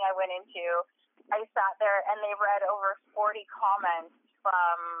first meeting I went into, I sat there and they read over 40 comments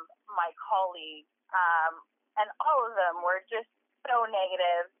from my colleagues, and all of them were just so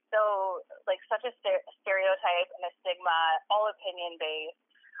negative, so like such a stereotype and a stigma, all opinion-based.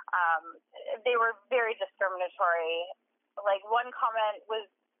 They were very discriminatory. Like one comment was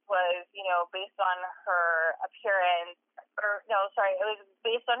based on her appearance, it was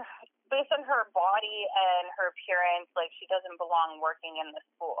based on her body and her appearance, like she doesn't belong working in the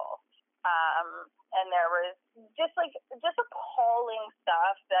school. And there was just appalling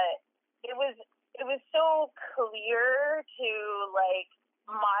stuff that it was so clear to like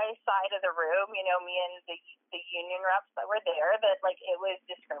my side of the room, me and the union reps that were there, that like it was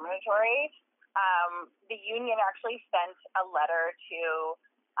discriminatory. The union actually sent a letter to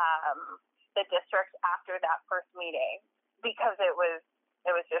the district after that first meeting because it was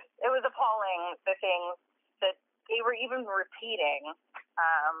appalling, the things that they were even repeating.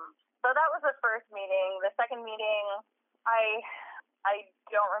 So that was the first meeting. The second meeting, I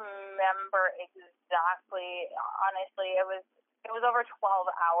don't remember exactly. Honestly, it was over 12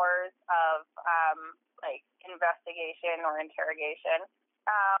 hours of like investigation or interrogation.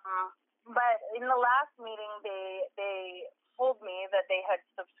 But in the last meeting, they told me that they had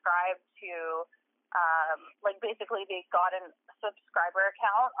subscribed to basically they got a subscriber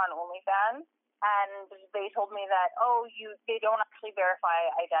account on OnlyFans, and they told me that they don't actually verify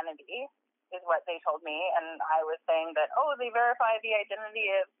identity, is what they told me, and I was saying that they verify the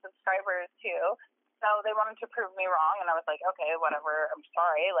identity of subscribers too. So they wanted to prove me wrong, and I was like, okay, whatever, I'm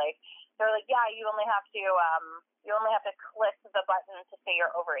sorry. Like they're like, yeah, you only have to click the button to say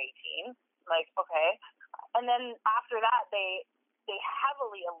you're over 18. Like, okay. And then after that, they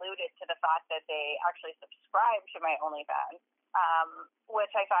heavily alluded to the fact that they actually subscribe to my OnlyFans,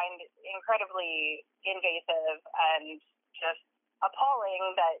 which I find incredibly invasive and just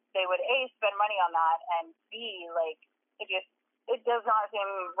appalling that they would A, spend money on that, and B, like it does not seem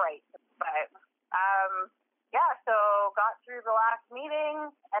right. But so got through the last meeting,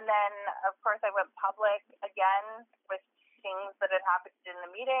 and then of course I went public again with things that had happened in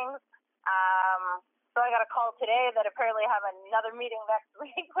the meetings. So I got a call today that apparently I have another meeting next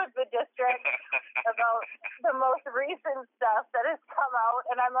week with the district about the most recent stuff that has come out,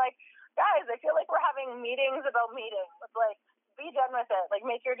 and I'm like, guys, I feel like we're having meetings about meetings. It's like, be done with it. Like,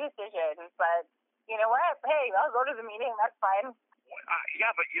 make your decision. But you know what? Hey, I'll go to the meeting. That's fine.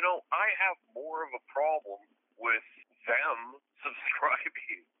 Yeah, but I have more of a problem with them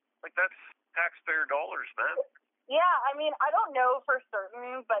subscribing. Like, that's taxpayer dollars, man. Yeah, I mean, I don't know for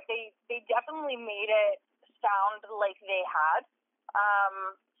certain, but they definitely made it sound like they had.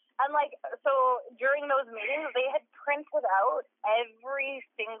 And like, so during those meetings, they had printed out every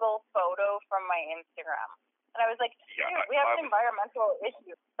single photo from my Instagram. And I was like, dude, we have an environmental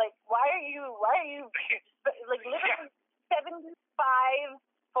issue. Like, why are you like literally 75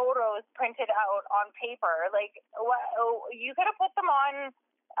 photos printed out on paper? Like, what? You could have put them on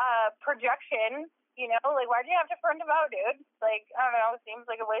projection. Like, why do you have to print them out, dude? Like, I don't know. It seems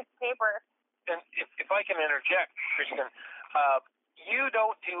like a waste of paper. And if I can interject, Kristin, you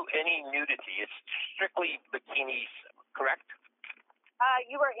don't do any nudity. It's strictly bikinis, correct?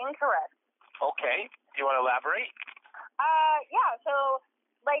 You are incorrect. Okay. Do you want to elaborate? Yeah. So,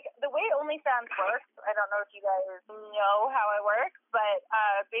 like, the way OnlyFans works, I don't know if you guys know how it works, but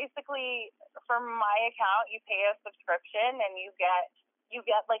basically, for my account, you pay a subscription and you get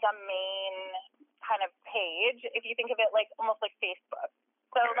like a main kind of page, if you think of it like almost like Facebook.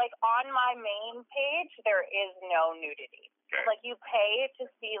 So like on my main page, there is no nudity. Okay. Like you pay to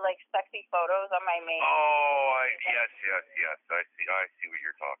see like sexy photos on my main. Yes. I see what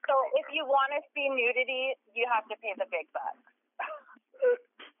you're talking about. So if you want to see nudity, you have to pay the big bucks.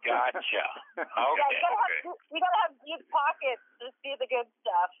 Gotcha. Okay. Yeah, you gotta have deep pockets to see the good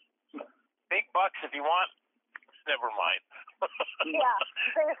stuff. Big bucks if you want. Never mind. Yeah,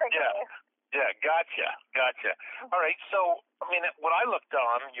 basically. Yeah, gotcha. All right, so, I mean, when I looked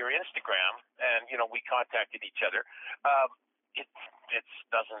on your Instagram, and, we contacted each other,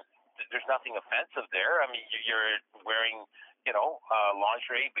 there's nothing offensive there. I mean, you're wearing,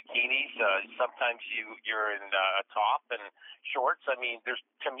 lingerie, bikinis. Sometimes you're in a top and shorts. I mean,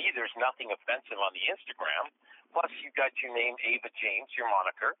 to me, there's nothing offensive on the Instagram. Plus, you got your name, Ava James, your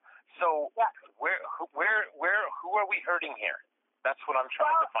moniker. So, yeah. Who are we hurting here? That's what I'm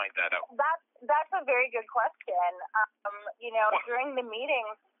trying to find that out. That's a very good question. During the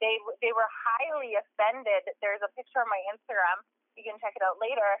meetings, they were highly offended. There's a picture on my Instagram. You can check it out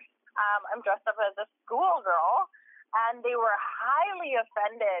later. I'm dressed up as a schoolgirl, and they were highly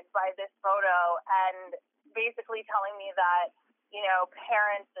offended by this photo and basically telling me that,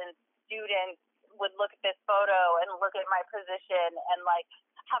 parents and students would look at this photo and look at my position and like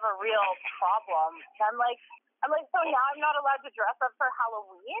have a real problem. And I'm like, so now I'm not allowed to dress up for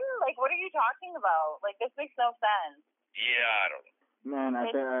Halloween? Like, what are you talking about? Like, this makes no sense. Yeah, I don't know. Man,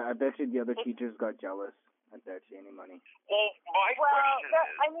 I bet you the other teachers got jealous. I bet you any money. My question is,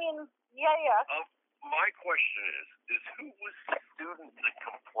 I mean, yeah. My question is who was the student that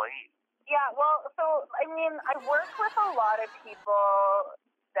complained? Yeah, well, so, I mean, I work with a lot of people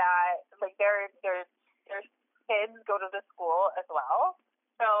that, like, their kids go to the school as well.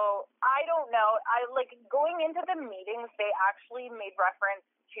 So, I don't know. Going into the meetings, they actually made reference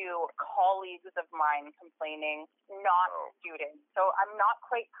to colleagues of mine complaining, not students. So, I'm not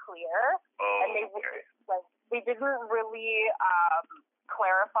quite clear. And they didn't really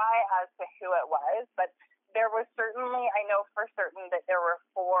clarify as to who it was, but there was certainly, I know for certain that there were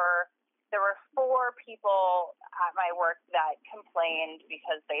four people at my work that complained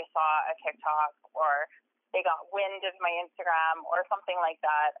because they saw a TikTok or they got wind of my Instagram or something like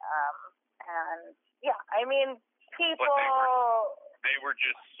that. And yeah, I mean, people. But they were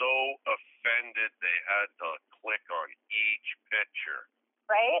just so offended they had to click on each picture.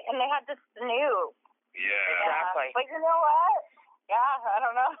 Right? And they had to snoop. Yeah. Exactly. But you know what? Yeah, I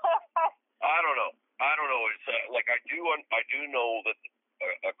don't know. I don't know. It's I do know that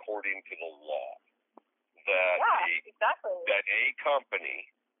according to the law that that a company,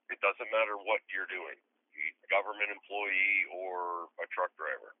 it doesn't matter what you're doing, government employee or a truck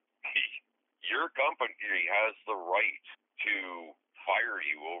driver, your company has the right to fire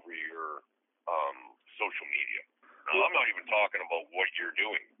you over your social media. Now, I'm not even talking about what you're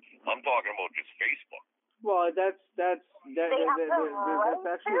doing. I'm talking about just Facebook. Well, that's actually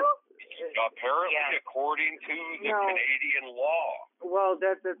apparently according to the Canadian law. Well,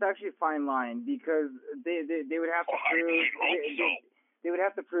 that's actually a fine line because they would have to prove they would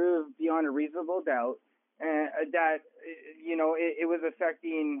have to prove beyond a reasonable doubt that it was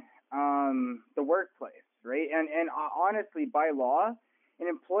affecting the workplace, right? And honestly, by law, an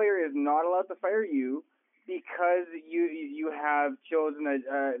employer is not allowed to fire you because you have chosen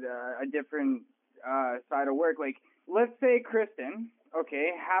a different side of work. Like, let's say Kristin,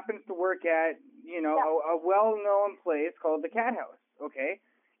 happens to work at, a well-known place called the Cat House, okay?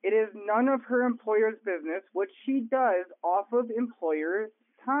 It is none of her employer's business what she does off of employer's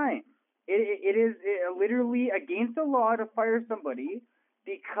time. It is literally against the law to fire somebody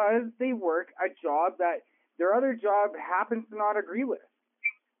because they work a job that their other job happens to not agree with.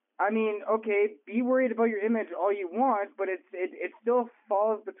 I mean, okay, be worried about your image all you want, but it still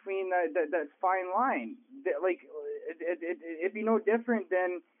falls between that fine line. Like, it'd be no different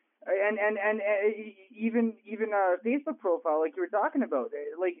than and even a Facebook profile like you were talking about.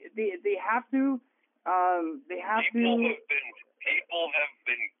 Like they have to people have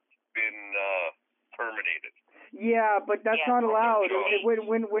been terminated. Yeah, but that's not allowed. When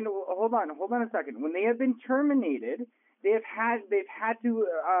hold on a second. When they have been terminated, they've had to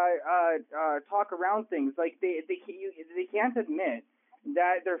talk around things. Like they can't admit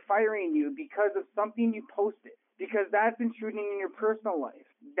that they're firing you because of something you posted, because that's intruding in your personal life.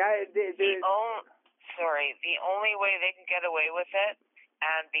 The only way they can get away with it,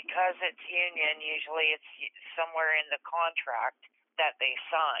 and because it's union, usually it's somewhere in the contract that they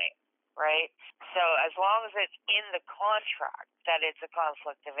sign, right? So as long as it's in the contract that it's a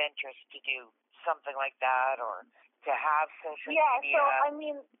conflict of interest to do something like that or to have social media. Yeah, so I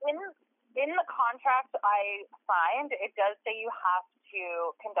mean, in the contract I signed, it does say you have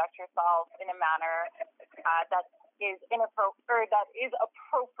to conduct yourself in a manner that is appropriate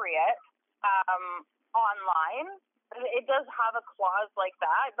online. It does have a clause like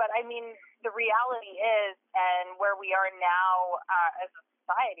that, but I mean, the reality is, and where we are now as a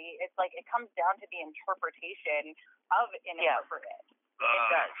society, it's like it comes down to the interpretation of inappropriate. It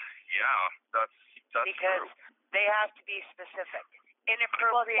does. Yeah, that's because true. They have to be specific.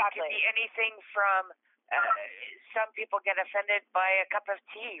 Inappropriate can be anything from some people get offended by a cup of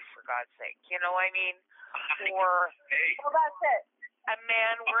tea, for God's sake. You know what I mean? Or well, that's it. A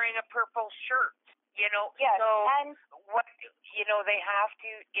man wearing a purple shirt. Yes, so and what they have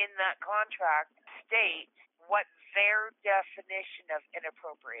to in that contract state what their definition of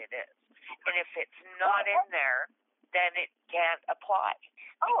inappropriate is, and if it's not in there, then it can't apply.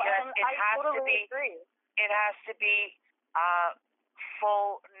 Because I totally agree. It has to be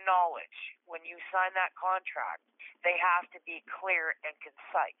full knowledge. When you sign that contract, they have to be clear and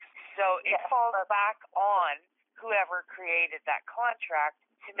concise. So it falls back on whoever created that contract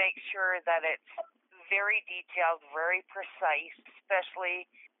to make sure that it's very detailed, very precise, especially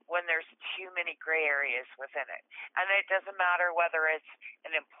when there's too many gray areas within it. And it doesn't matter whether it's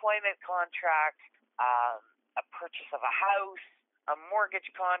an employment contract, a purchase of a house, a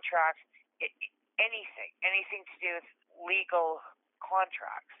mortgage contract, anything to do with legal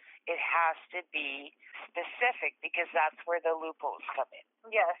contracts. It has to be specific because that's where the loopholes come in.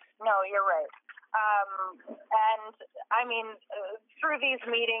 Yes, no, you're right. And I mean, through these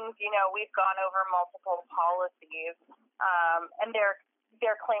meetings, we've gone over multiple policies, and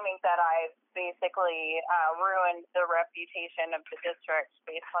they're claiming that I've basically ruined the reputation of the district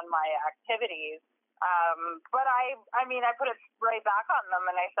based on my activities. But I put it right back on them,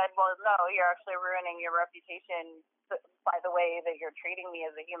 and I said, well, no, you're actually ruining your reputation by the way that you're treating me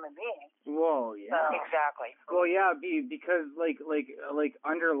as a human being. Whoa, yeah. So, exactly. Well, yeah, because like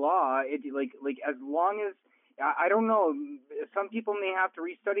under law, it as long as I don't know, some people may have to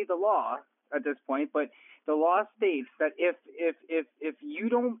restudy the law at this point, but the law states that if you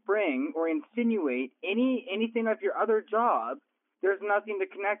don't bring or insinuate anything of your other job, there's nothing to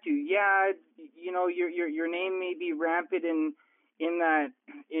connect to. Yeah, your name may be rampant in that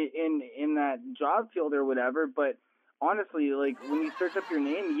job field or whatever, but honestly, like when you search up your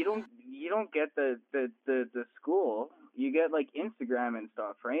name, you don't get the school. You get like Instagram and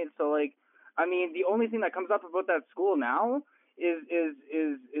stuff, right? So like, I mean, the only thing that comes up about that school now is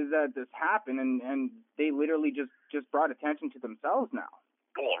that this happened, and they literally just brought attention to themselves now.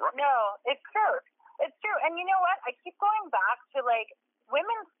 No, it's true. It's true. And you know what? I keep going back to, like,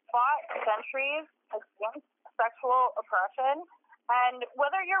 women fought centuries against sexual oppression, and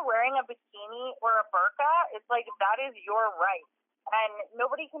whether you're wearing a bikini or a burqa, it's like that is your right, and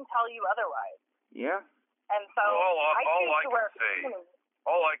nobody can tell you otherwise. Yeah. And so I choose to wear bikinis.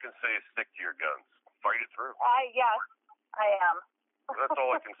 All I can say is stick to your guns. Fight it through. Yes, I am. That's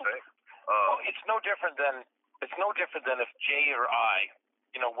all I can say. Well, it's no different than if Jay or I,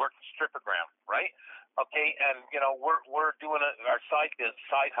 worked strippogram, right? Okay, and we're doing our side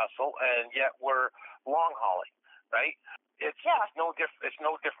hustle, and yet we're long hauling, right? It's no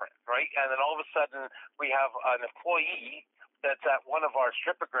different, right? And then all of a sudden we have an employee that's at one of our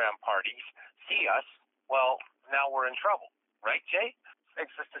strippogram parties see us. Well, now we're in trouble, right, Jay?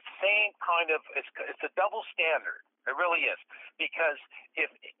 It's just the same kind of. It's a double standard. It really is, because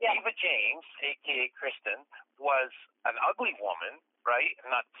if Eva James, aka Kristin, was an ugly woman, right?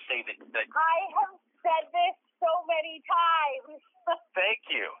 Not to say that. I have said this so many times. Thank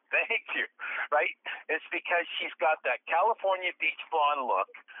you. Right? It's because she's got that California beach blonde look.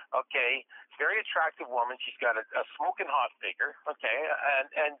 Okay, very attractive woman. She's got a smoking hot figure. Okay,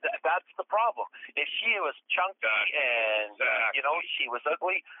 and that's the problem. If she was chunky and she was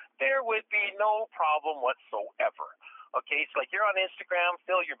ugly, there would be no problem whatsoever. Okay, it's like you're on Instagram,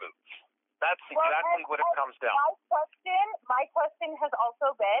 fill your boots. That's exactly what it comes down. My question has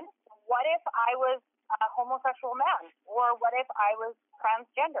also been, what if I was a homosexual man, or what if I was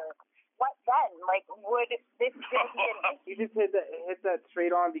transgender? What then? Like, would this be an issue? You just hit that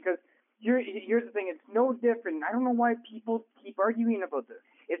straight on, because here's the thing. It's no different. I don't know why people keep arguing about this.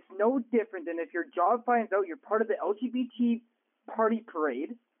 It's no different than if your job finds out you're part of the LGBT party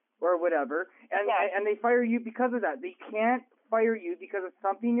parade or whatever, and they fire you because of that. They can't fire you because of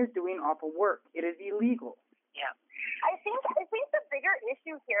something you're doing off of work. It is illegal. Yeah. I think the bigger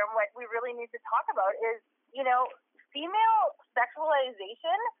issue here, and what we really need to talk about, is, female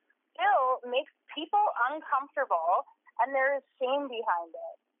sexualization still makes people uncomfortable, and there is shame behind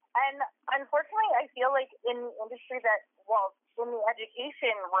it. And unfortunately, I feel like in the industry in the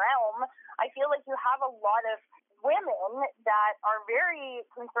education realm, I feel like you have a lot of women that are very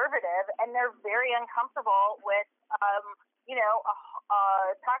conservative, and they're very uncomfortable with, a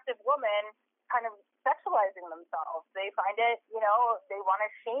attractive woman kind of sexualizing themselves. They find it, they want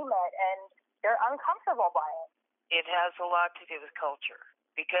to shame it, and they're uncomfortable by it. It has a lot to do with culture.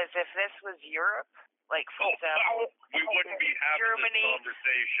 Because if this was Europe, like, for example, we wouldn't be having this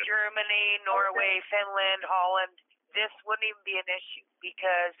conversation. Germany, Norway, Finland, Holland, this wouldn't even be an issue,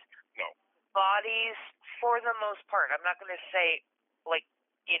 because bodies, for the most part, I'm not going to say like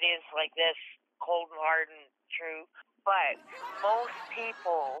it is like this, cold and hard and true, but most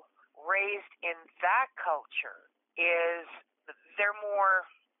people raised in that culture they're more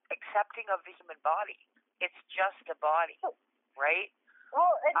accepting of the human body. It's just a body, right?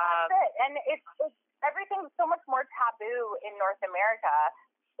 Well, that's it, and it's everything's so much more taboo in North America.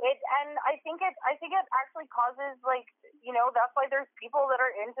 And I think it actually causes, like, that's why there's people that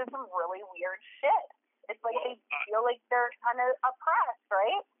are into some really weird shit. It's like they feel like they're kind of oppressed,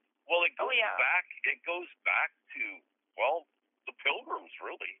 right? Well, it goes back to the Pilgrims,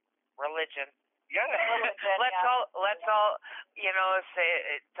 really. Religion. Yeah. Let's all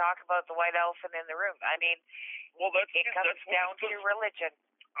talk about the white elephant in the room. I mean, it comes down to religion.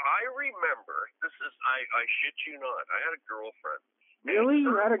 I remember, I shit you not, I had a girlfriend. Really?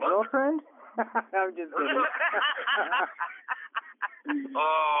 You had a girlfriend? I'm just kidding.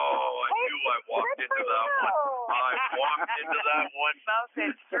 Oh, I knew I walked into that one. I walked into that one.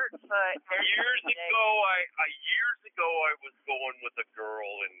 Years ago, I was going with a girl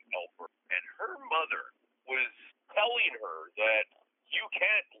in Alberta, and her mother was telling her that you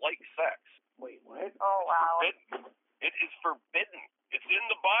can't like sex. Wait, what? Oh, wow. It is forbidden. It's in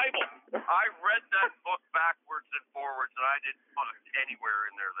the Bible. I read that book backwards and forwards, and I didn't find anywhere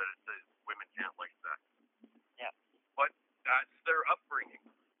in there that it says women can't like sex. Yeah. But that's their upbringing,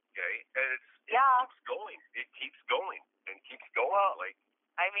 okay? And it keeps going. It keeps going and keeps going. Well,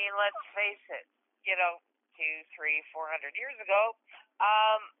 I mean, let's face it. 200, 300, 400 years ago,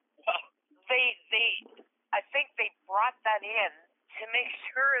 I think they brought that in to make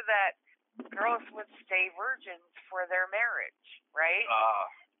sure that girls would stay virgins for their marriage, right?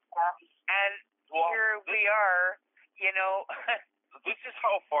 And here we are, This is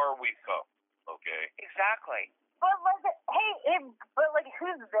how far we've come, okay? Exactly. But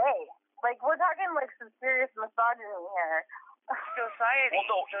who's they? Like, we're talking like some serious misogyny here. Society.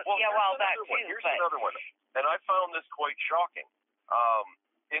 That too. Here's another one, and I found this quite shocking.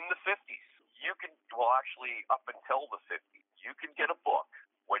 In the 50s, you could, actually up until the 50s, you could get a book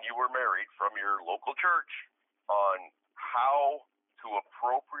when you were married from your local church on how to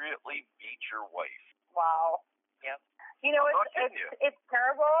appropriately beat your wife. Wow. Yep. It's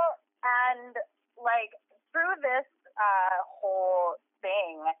terrible, and like through this whole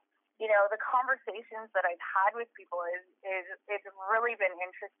thing, the conversations that I've had with people is it's really been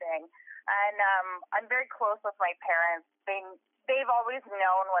interesting, and I'm very close with my parents. They've always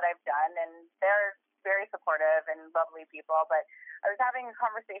known what I've done, and they're very supportive and lovely people. But I was having a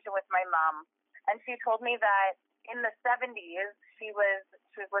conversation with my mom, and she told me that in the 70s she was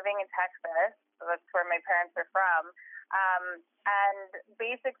living in Texas, so that's where my parents are from, and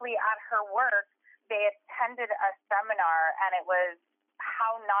basically at her work they attended a seminar, and it was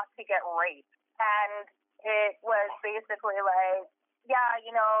how not to get raped, and it was basically like,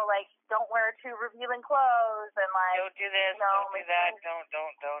 don't wear too revealing clothes, and like, don't do this, don't do that,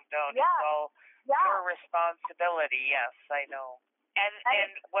 don't. Yeah. It's all your responsibility. Yes, I know.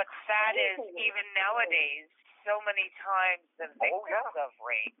 And what's sad is even nowadays, so many times the victims of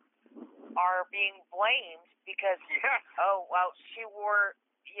rape are being blamed because she wore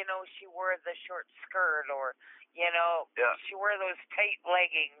the short skirt, or she wore those tight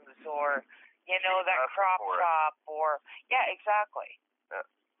leggings, or that crop top, or exactly. Yeah.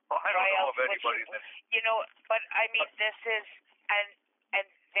 Well, I don't know if anybody but I mean, this is and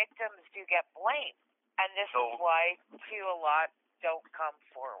victims do get blamed, and this is why a lot don't come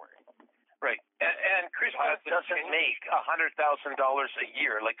forward. Right, and Kristin doesn't make $100,000 a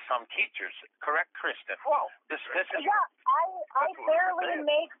year like some teachers, correct, Kristin? Wow. This is I barely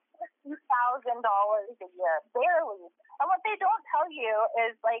make $50,000 a year, barely. And what they don't tell you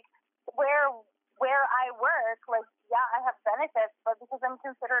is like where I work, like, I have benefits, but because I'm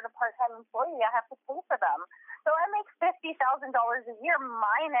considered a part-time employee, I have to pay for them. So I make $50,000 a year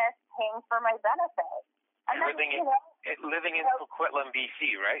minus paying for my benefits. And living in Coquitlam,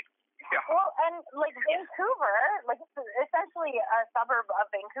 BC, right? Yeah. Well, and like Vancouver, like it's essentially a suburb of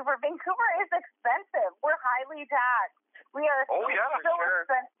Vancouver. Vancouver is expensive. We're highly taxed. We are so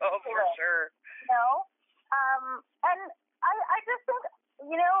expensive. Oh, for sure. And I just think,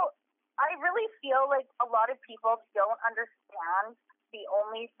 I really feel like a lot of people don't understand the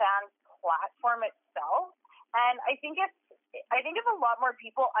OnlyFans platform itself. And I think if a lot more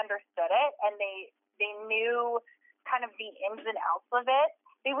people understood it and they knew kind of the ins and outs of it,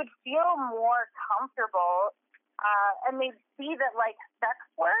 they would feel more comfortable, and they see that like sex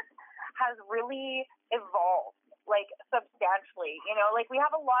work has really evolved, like substantially. Like we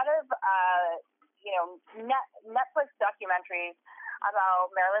have a lot of Netflix documentaries about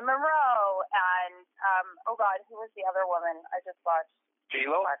Marilyn Monroe and who was the other woman I just watched?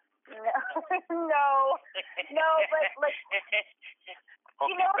 J-Lo? No, but like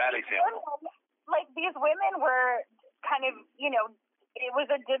bad example. Like these women were kind of it was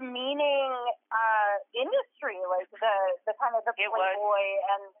a demeaning industry, like the kind of the Playboy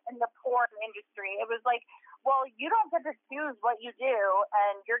and the porn industry. It was like, well, you don't get to choose what you do,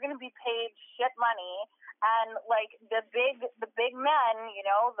 and you're going to be paid shit money, and like the big men,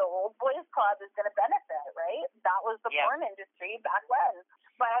 the old boys club is going to benefit, right? That was the porn industry back then.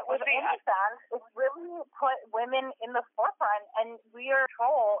 But with OnlyFans, it's really put women in the forefront, and we are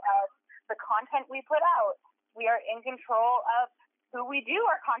control of the content we put out. We are in control of who we do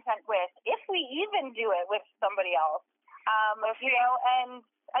our content with, if we even do it with somebody else. You know, and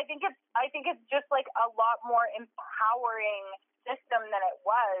I think it's just like a lot more empowering system than it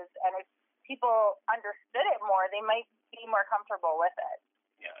was, and if people understood it more, they might be more comfortable with it.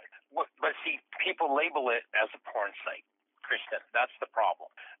 Yeah, but see, people label it as a porn site, Kristin. That's the problem,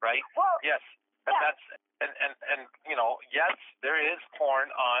 right? Well, yes, and that's and you know, yes, there is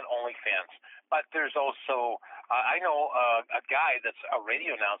porn on OnlyFans, but there's also I know a guy that's a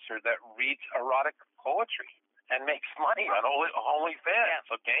radio announcer that reads erotic poetry and makes money on OnlyFans.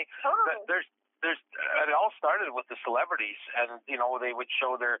 Okay, totally. There's it all started with the celebrities, and you know, they would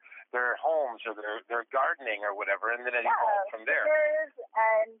show their homes or their gardening or whatever, and then it evolved from there.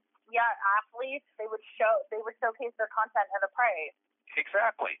 And athletes, they would showcase their content at a price.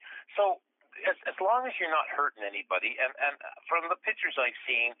 Exactly. So as long as you're not hurting anybody, and from the pictures I've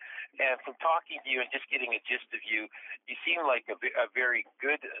seen, and from talking to you and just getting a gist of you, you seem like a very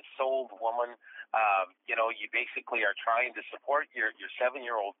good-souled woman. You know, you basically are trying to support your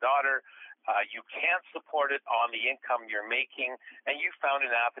 7-year-old daughter. You can't support it on the income you're making, and you found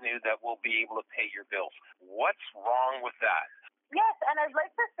an avenue that will be able to pay your bills. What's wrong with that? Yes, and I'd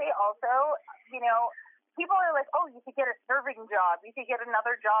like to say also, you know, people are like, oh, you could get a serving job. You could get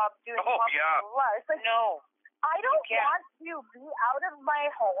another job doing blah, blah, blah. It's like, no. I don't want to be out of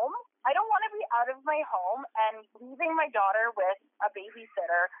my home. I don't want to be out of my home and leaving my daughter with a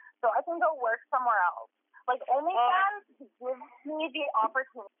babysitter so I can go work somewhere else. Like, OnlyFans gives me the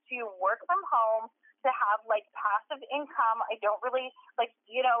opportunity to work from home, to have, like, passive income. I don't really, like,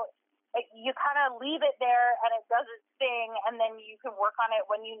 you know, like, you kind of leave it there and it does its thing, and then you can work on it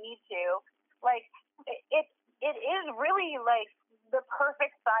when you need to. Like, it is really, like, the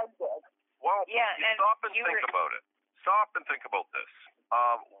perfect side gig. Well, stop and think about it. Stop and think about this.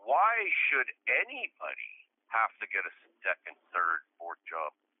 Why should anybody have to get a second, third, fourth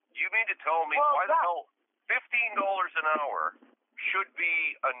job? You mean to tell me why the hell $15 an hour should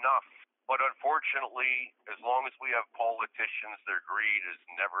be enough? But unfortunately, as long as we have politicians, their greed is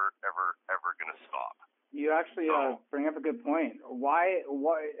never, ever, ever going to stop. You actually bring up a good point. Why?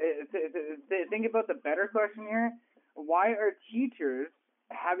 Think about the better question here. Why are teachers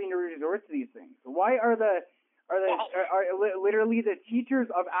having to resort to these things? Why are literally the teachers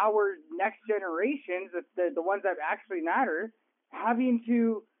of our next generations, the ones that actually matter, having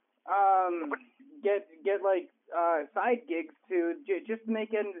to get like side gigs to just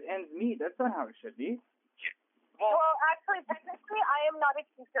make ends meet? That's not how it should be. Well, actually, technically, I am not a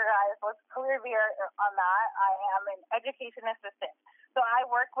teacher, guys. Let's clear the air on that. I am an education assistant, so I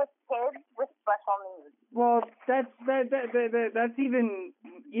work with kids with special needs. Well, that's even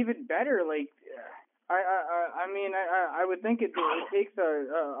better. Like, I mean, I would think it takes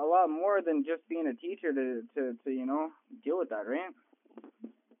a lot more than just being a teacher to you know, deal with that, right?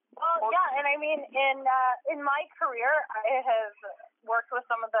 Well, yeah, and I mean, in my career, I have worked with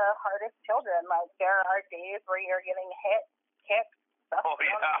some of the hardest children. Like, there are days where you're getting hit, kicked, stuff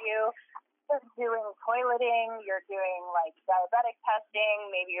thrown at you. You're doing toileting, you're doing, like, diabetic testing,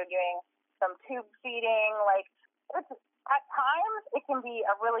 maybe you're doing some tube feeding. Like, at times, it can be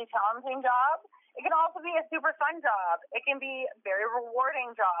a really challenging job. It can also be a super fun job. It can be a very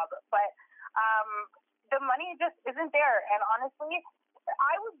rewarding job. But the money just isn't there. And honestly,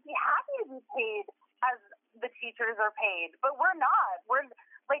 I would be happy to be paid as the teachers are paid, but we're not. We're,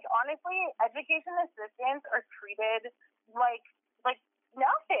 like, honestly, education assistants are treated like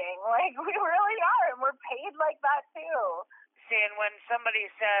nothing. Like, we really are, and we're paid like that too. See, and when somebody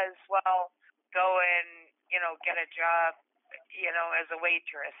says, well, go and, you know, get a job, you know, as a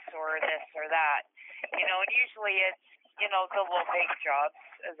waitress or this or that, you know, and usually it's, you know, the low-paying jobs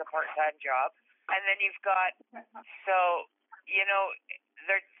as a part-time job, and then you've got, so, you know,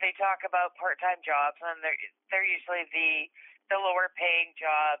 they talk about part-time jobs, and they're usually the lower-paying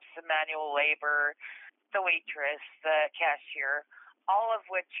jobs, the manual labor, the waitress, the cashier, all of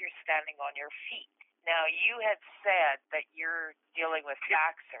which you're standing on your feet. Now, you had said that you're dealing with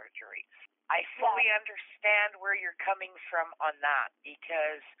back surgery. I fully understand where you're coming from on that,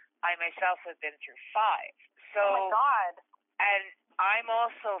 because I myself have been through 5. So, oh my God. And I'm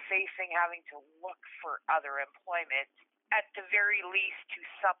also facing having to look for other employment, at the very least, to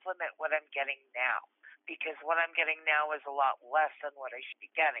supplement what I'm getting now, because what I'm getting now is a lot less than what I should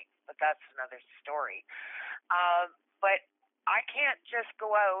be getting, but that's another story. But I can't just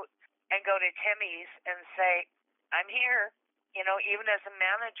go out and go to Timmy's and say, I'm here. You know, even as a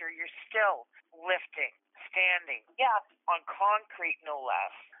manager, you're still lifting, standing, on concrete, no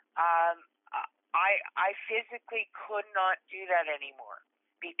less. I physically could not do that anymore.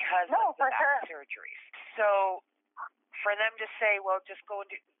 because of the back surgeries. So for them to say, well, just go and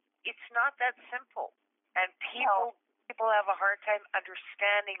do, it's not that simple. And people have a hard time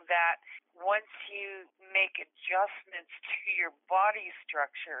understanding that once you make adjustments to your body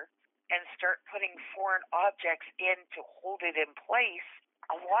structure and start putting foreign objects in to hold it in place,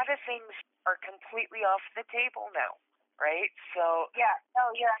 a lot of things are completely off the table now, right? So yeah,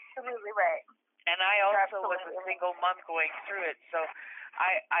 you're absolutely right. And I also was a single mom going through it, so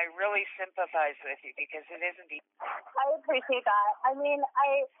I really sympathize with you because it isn't easy. I appreciate that. I mean,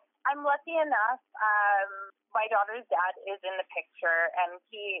 I'm lucky enough. My daughter's dad is in the picture, and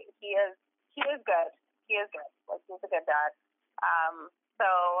he is good. He is good. Like, he's a good dad. So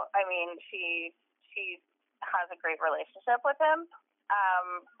I mean, she has a great relationship with him.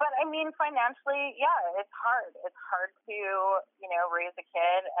 But I mean, financially, yeah, it's hard. It's hard to, raise a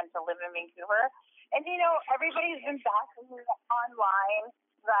kid and to live in Vancouver. And, everybody's been bashing me online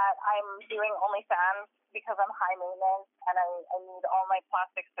that I'm doing OnlyFans because I'm high maintenance and I need all my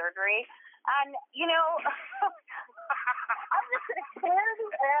plastic surgery. And, I'm just going to clear the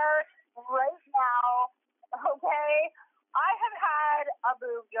air right now, okay? I have had a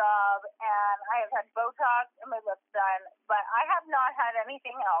boob job and I have had Botox and my lips done, but I have not had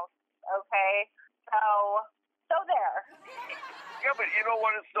anything else, okay? So there. Yeah, but you know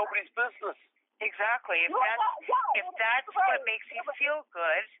what? It's nobody's business. Exactly. If that's what makes you feel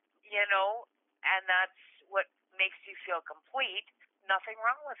good, and that's what makes you feel complete, nothing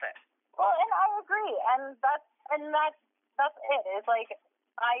wrong with it. Well, and I agree, and that's it. It's like,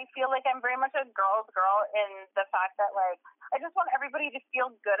 I feel like I'm very much a girl's girl in the fact that, like, I just want everybody to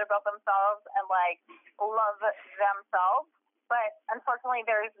feel good about themselves and, like, love themselves. But unfortunately,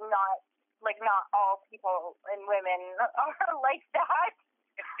 there's not all people and women are like that.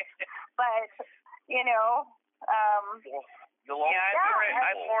 But, I'm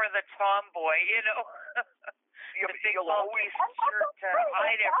more the tomboy, the big bulky shirt to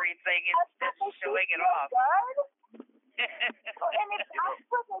hide everything instead of showing it off. And if that's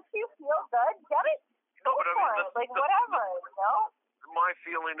what makes you feel good, get it. Go for it. Like, whatever, My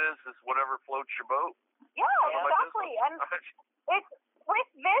feeling is whatever floats your boat. Yeah, exactly. And it's with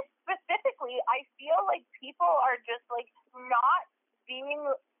this specifically, I feel like people are just, like, not being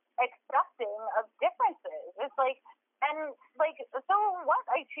accepting of differences. It's like, and, like, so what?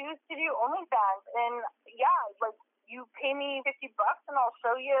 I choose to do OnlyFans, and, yeah, like, you pay me $50 and I'll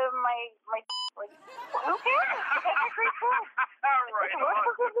show you my like, who cares? That's great food.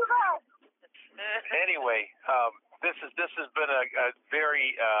 Anyway, this has been a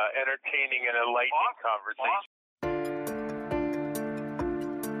very entertaining and enlightening conversation.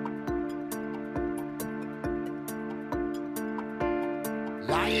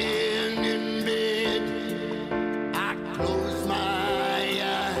 Lying in bed, I close my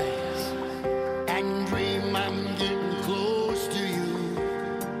eyes and dream I'm getting close to you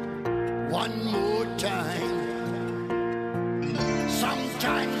one more time.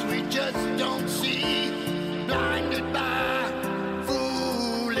 Sometimes we just don't see, blinded by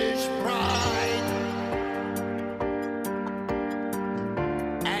foolish pride,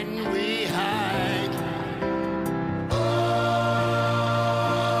 and we hide. Oh,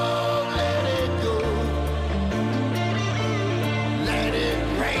 let it go, let it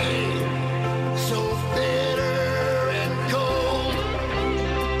rain, so bitter and cold.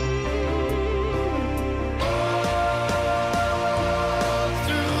 Oh,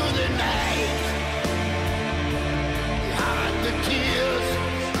 through the night, behind the tears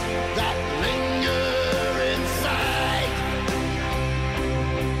that linger inside,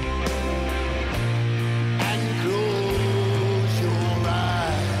 and close your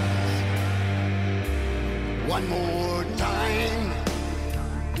eyes one more time.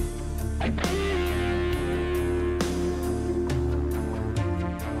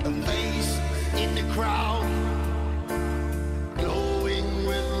 A face in the crowd, glowing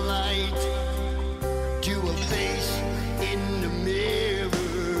with light, to a face in the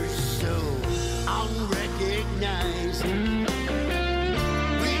mirror so unrecognized.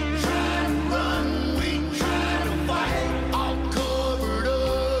 We try to run, we try to fight, all covered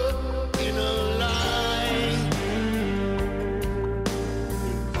up in a lie.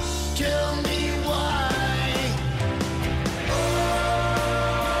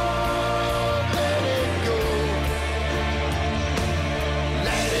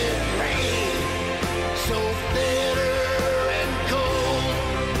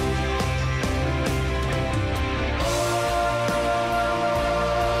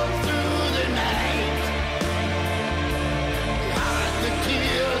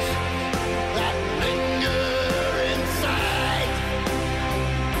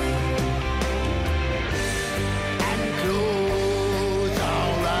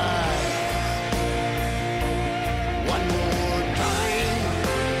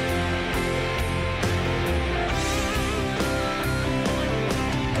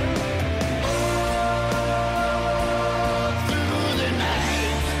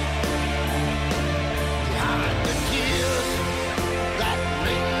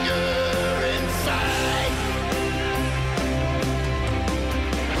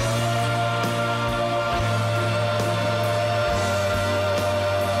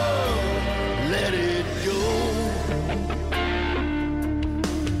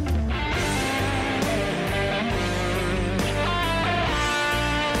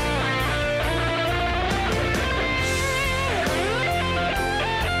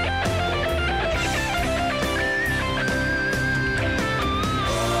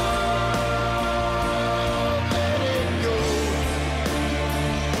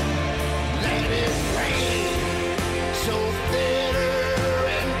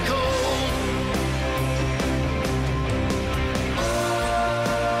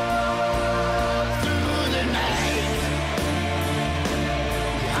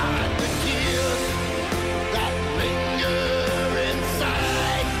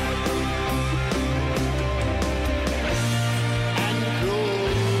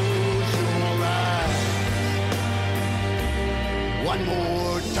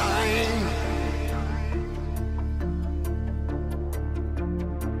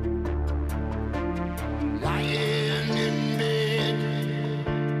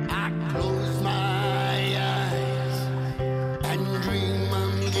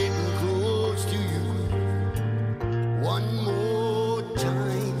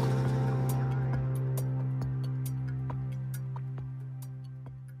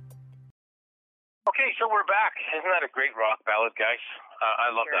 Okay, so we're back. Isn't that a great rock ballad, guys?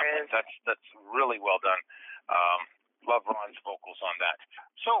 I love that one. That's really well done. Love Ron's vocals on that.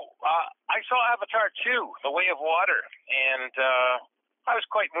 So I saw Avatar 2, The Way of Water, and I was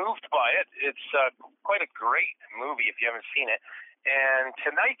quite moved by it. It's quite a great movie if you haven't seen it. And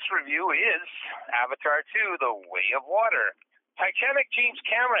tonight's review is Avatar 2, The Way of Water. Titanic James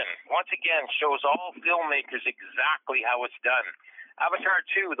Cameron, once again, shows all filmmakers exactly how it's done. Avatar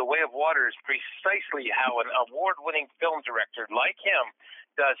 2, The Way of Water is precisely how an award-winning film director like him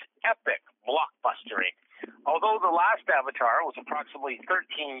does epic blockbustering. Although the last Avatar was approximately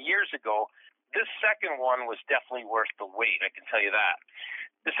 13 years ago, this second one was definitely worth the wait, I can tell you that.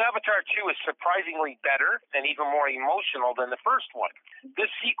 This Avatar 2 is surprisingly better and even more emotional than the first one. This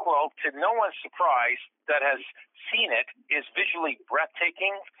sequel, to no one's surprise that has seen it, is visually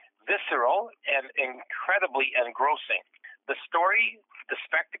breathtaking, visceral, and incredibly engrossing. The story, the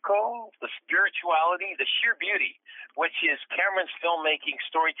spectacle, the spirituality, the sheer beauty, which is Cameron's filmmaking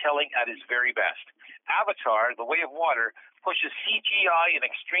storytelling at his very best. Avatar, The Way of Water, pushes CGI and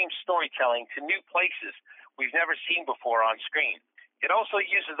extreme storytelling to new places we've never seen before on screen. It also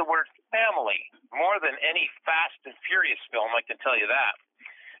uses the word family more than any Fast and Furious film, I can tell you that.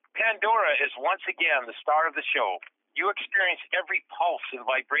 Pandora is once again the star of the show. You experience every pulse and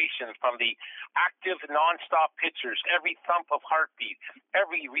vibration from the active, non-stop pictures, every thump of heartbeat,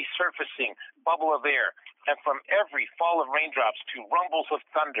 every resurfacing bubble of air, and from every fall of raindrops to rumbles of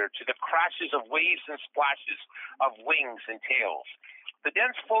thunder to the crashes of waves and splashes of wings and tails. The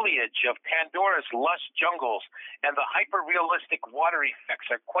dense foliage of Pandora's lush jungles and the hyper-realistic water effects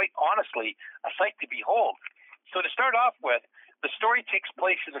are quite honestly a sight to behold. So to start off with, the story takes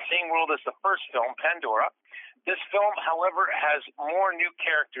place in the same world as the first film, Pandora. This film, however, has more new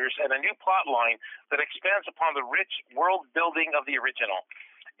characters and a new plot line that expands upon the rich world building of the original.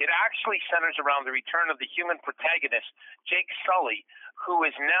 It actually centers around the return of the human protagonist, Jake Sully, who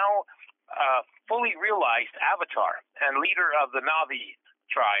is now fully realized Avatar and leader of the Na'vi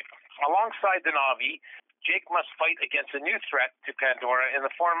tribe. Alongside the Na'vi, Jake must fight against a new threat to Pandora in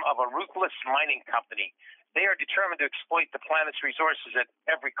the form of a ruthless mining company. They are determined to exploit the planet's resources at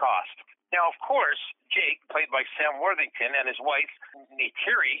every cost. Now, of course, Jake, played by Sam Worthington, and his wife,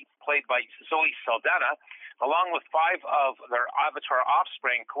 Neytiri, played by Zoe Saldana, along with 5 of their Avatar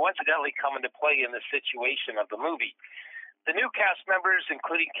offspring, coincidentally come into play in the situation of the movie. The new cast members,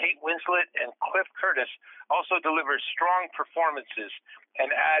 including Kate Winslet and Cliff Curtis, also deliver strong performances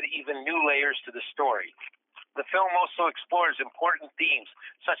and add even new layers to the story. The film also explores important themes,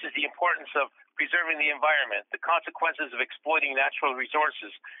 such as the importance of preserving the environment, the consequences of exploiting natural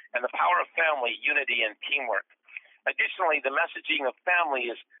resources, and the power of family, unity, and teamwork. Additionally, the messaging of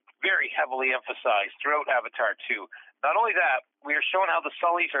family is very heavily emphasized throughout Avatar 2. Not only that, we are shown how the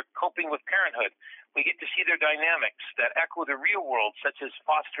Sullys are coping with parenthood. We get to see their dynamics that echo the real world, such as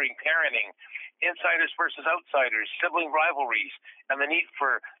fostering parenting, insiders versus outsiders, sibling rivalries, and the need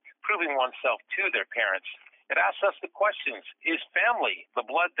for proving oneself to their parents. It asks us the questions: is family the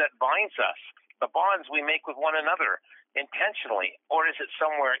blood that binds us, the bonds we make with one another intentionally, or is it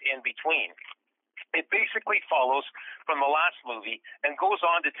somewhere in between? It basically follows from the last movie and goes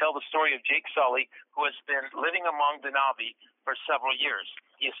on to tell the story of Jake Sully, who has been living among the Na'vi for several years.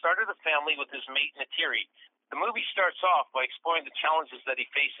 He has started a family with his mate Neytiri. The movie starts off by exploring the challenges that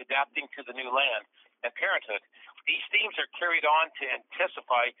he faced adapting to the new land and parenthood. These themes are carried on to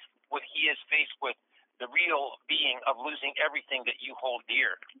intensify what he is faced with, the real being of losing everything that you hold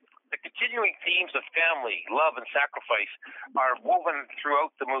dear. The continuing themes of family, love, and sacrifice are woven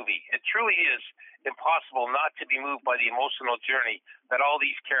throughout the movie. It truly is impossible not to be moved by the emotional journey that all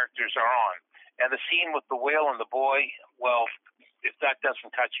these characters are on. And the scene with the whale and the boy, well, if that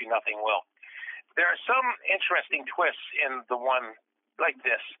doesn't touch you, nothing will. There are some interesting twists in the one like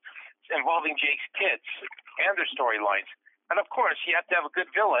this, involving Jake's kids and their storylines. And of course, you have to have a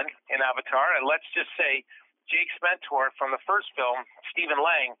good villain in Avatar, and let's just say Jake's mentor from the first film, Stephen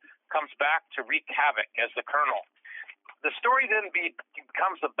Lang, comes back to wreak havoc as the Colonel. The story then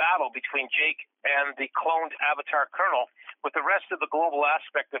becomes a battle between Jake and the cloned Avatar Colonel, with the rest of the global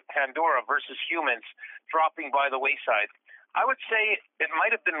aspect of Pandora versus humans dropping by the wayside. I would say it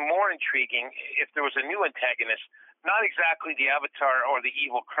might have been more intriguing if there was a new antagonist, not exactly the Avatar or the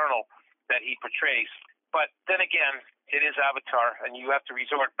evil Colonel that he portrays. But then again, it is Avatar, and you have to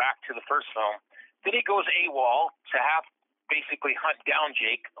resort back to the first film. Then he goes AWOL to have basically hunt down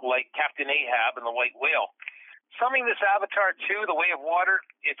Jake like Captain Ahab and the White Whale. Summing this Avatar 2, The Way of Water,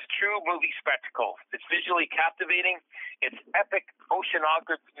 it's a true movie spectacle. It's visually captivating, it's epic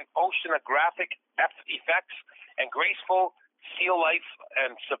oceanographic effects, and graceful seal life,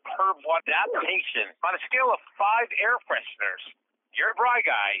 and superb adaptation. On a scale of 5 air fresheners, your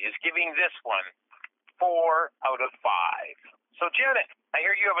BriGuy is giving this one 4 out of 5. So, Janet, I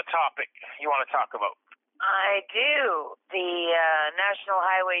hear you have a topic you want to talk about. I do. The National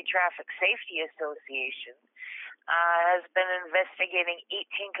Highway Traffic Safety Association has been investigating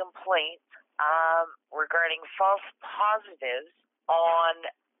 18 complaints regarding false positives on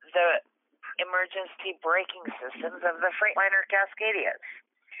the emergency braking systems of the Freightliner Cascadias.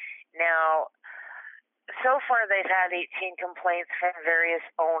 Now, so far they've had 18 complaints from various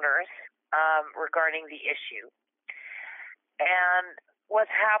owners regarding the issue. And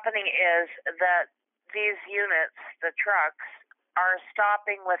what's happening is that these units, the trucks, are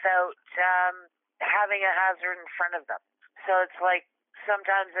stopping without having a hazard in front of them. So it's like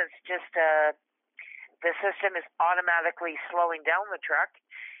sometimes it's just the system is automatically slowing down the truck,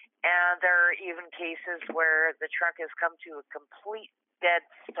 and there are even cases where the truck has come to a complete dead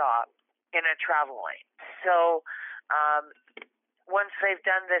stop in a travel lane. So once they've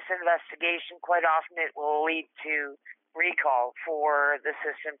done this investigation, quite often it will lead to recall for the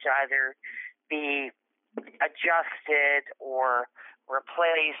system to either be adjusted or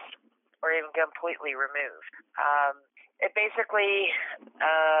replaced or even completely removed. It basically,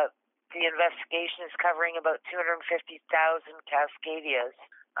 the investigation is covering about 250,000 Cascadias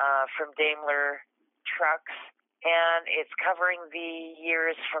from Daimler trucks, and it's covering the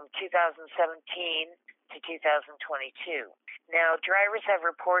years from 2017 to 2022. Now, drivers have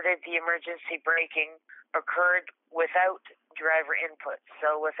reported the emergency braking occurred without driver input,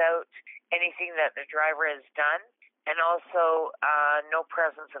 so without anything that the driver has done, and also no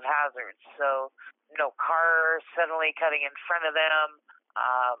presence of hazards, so no car suddenly cutting in front of them,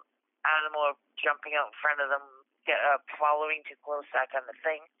 animal jumping out in front of them, following too close, that kind of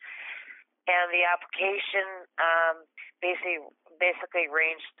thing. And the application basically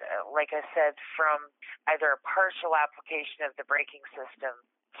ranged, like I said, from either a partial application of the braking system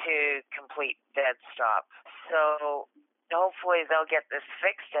to complete dead stop. So hopefully they'll get this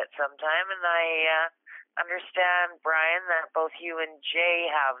fixed at some time. And I understand, Brian, that both you and Jay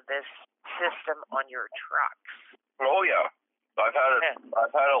have this system on your trucks. Oh yeah, I've had it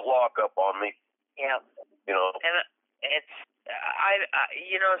lock up on me. Yeah. You know. And it's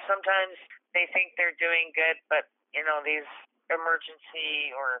sometimes they think they're doing good, but these emergency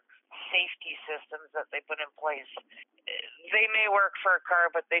or safety systems that they put in place, they may work for a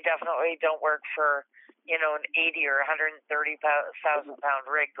car, but they definitely don't work for an 80 or 130,000 pound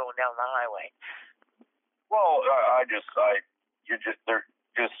rig going down the highway. Well, they're just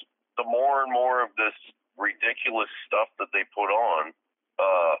the more and more of this ridiculous stuff that they put on,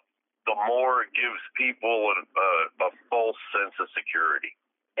 the more it gives people a false sense of security.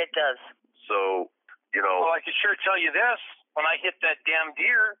 It does. So, Well, I can sure tell you this: when I hit that damn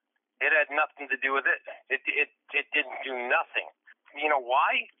deer, it had nothing to do with it. It didn't do nothing. You know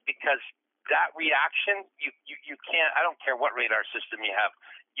why? Because that reaction, you can't. I don't care what radar system you have,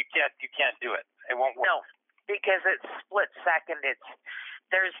 you can't do it. It won't work. No, because it's split second.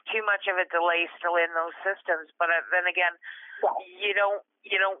 There's too much of a delay still in those systems. But then again, you don't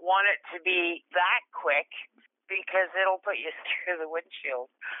want it to be that quick, because it'll put you through the windshield.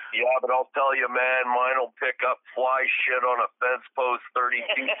 Yeah, but I'll tell you, man, mine will pick up fly shit on a fence post 30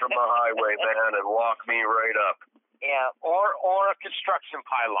 feet from the highway, man, and lock me right up. Yeah, or a construction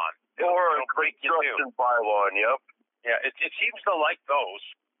pylon. Or a construction pylon, yep. Yeah, it seems to like those.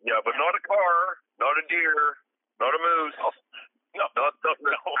 Yeah, but not a car, not a deer, not a moose. No, not something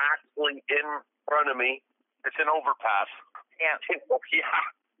that's actually in front of me. It's an overpass. Yeah. Yeah.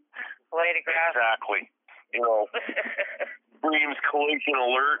 Blade of grass. Exactly. Screams collision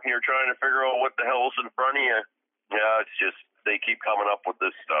alert, and you're trying to figure out what the hell's in front of you. Yeah, it's just they keep coming up with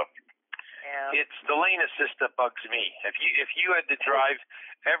this stuff. Yeah. It's the lane assist that bugs me. If you had to drive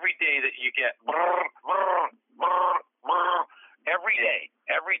every day that you get brr, brr, brr, brr, every day,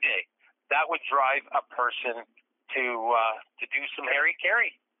 that would drive a person to do some hairy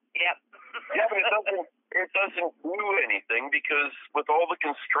carry. Yep. Yeah, but it doesn't do anything, because with all the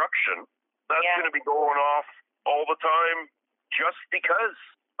construction, that's going to be going off all the time just because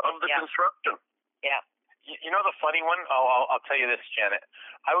of the construction. Yeah. You know the funny one? I'll tell you this, Janet.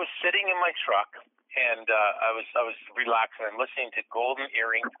 I was sitting in my truck, and I was relaxing and listening to Golden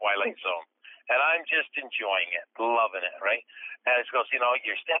Earring Twilight Zone, and I'm just enjoying it, loving it, right? And it goes,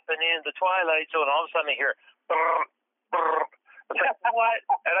 you're stepping in the Twilight Zone, and all of a sudden I hear, brr, brr. I was like, what?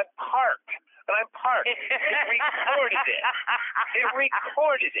 And I'm parked. It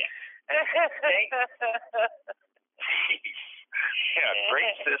recorded it. Okay? Yeah,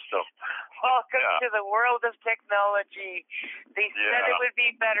 great system. Welcome to the world of technology. They said it would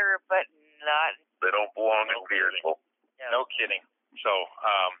be better, but not. They don't belong in vehicles. No kidding. So,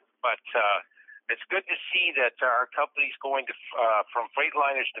 but it's good to see that our company's going to from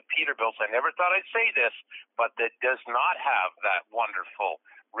Freightliners to Peterbilts. I never thought I'd say this, but that does not have that wonderful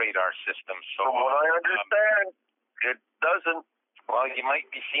radar system. So, from what I understand, it doesn't. Well, you might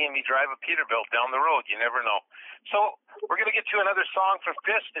be seeing me drive a Peterbilt down the road. You never know. So we're going to get to another song from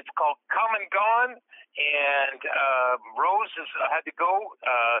Fist. It's called Come and Gone. And Rose has had to go.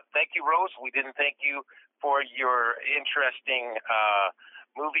 Thank you, Rose. We didn't thank you for your interesting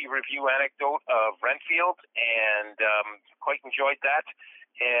movie review anecdote of Renfield. And quite enjoyed that.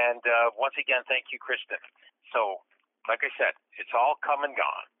 And once again, thank you, Kristin. So, like I said, it's all come and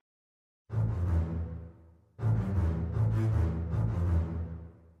gone.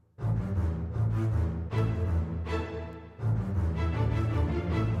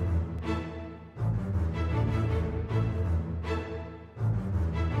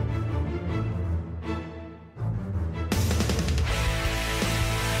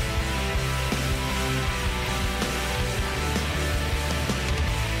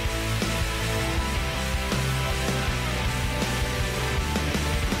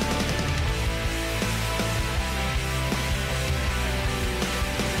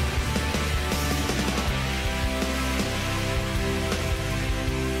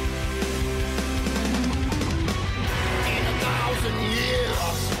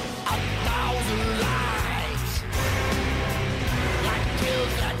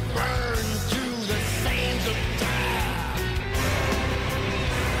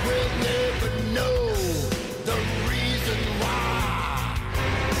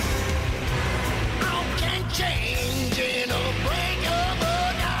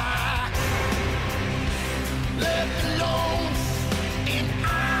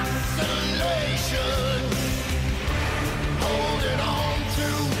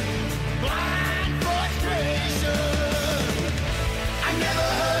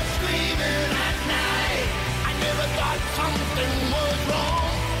 Something was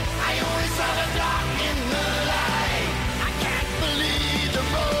wrong. I only saw the dark in the light. I can't believe the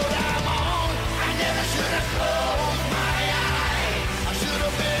road I'm on. I never should have closed.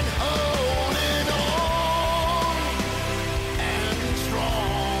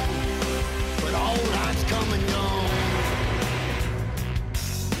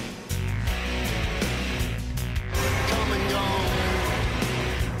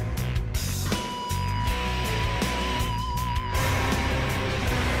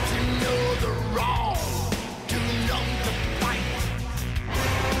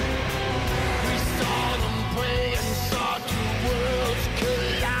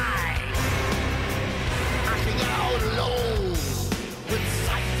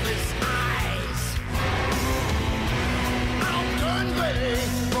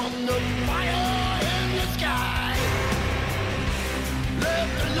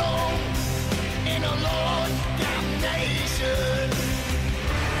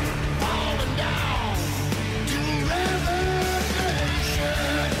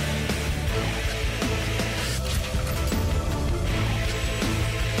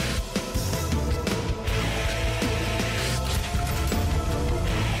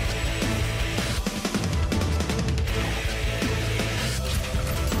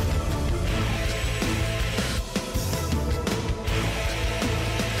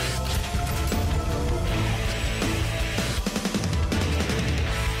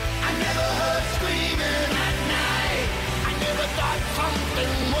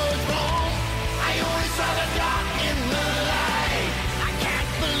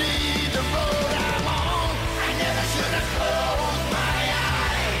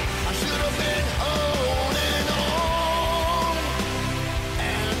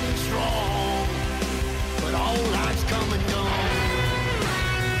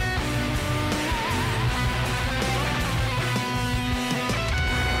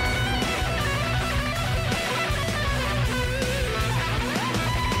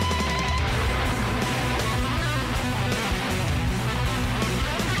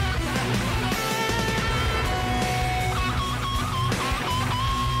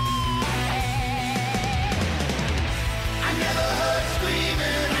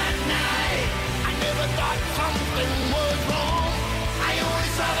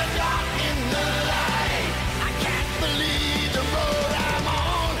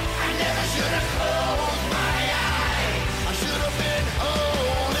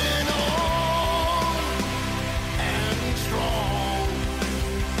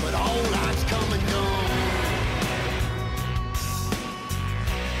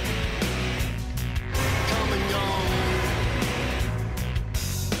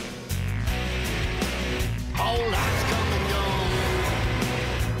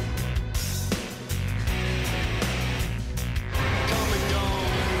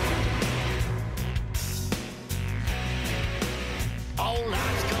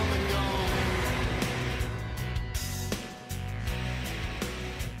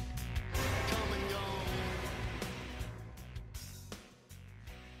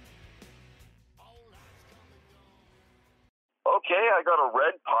 I got a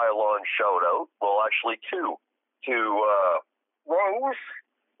red pylon shout out. Well, actually two. To Rose.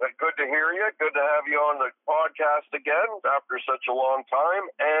 Good to hear you. Good to have you on the podcast again after such a long time.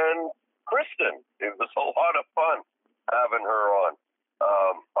 And Kristin, it was a lot of fun having her on.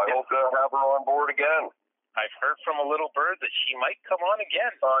 I hope to have her on board again. I've heard from a little bird that she might come on again.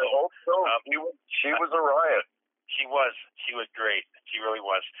 I hope so. She was a riot. She was great. She really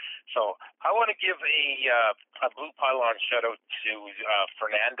was. So I want to give a Blue Pylon shout out to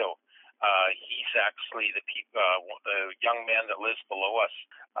Fernando. He's actually the young man that lives below us.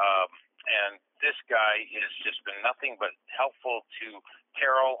 And this guy has just been nothing but helpful to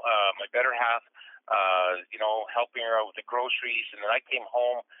Carol, my better half, helping her out with the groceries. And then I came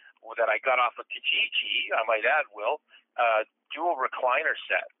home that I got off of Kijiji, I might add, Will, dual recliner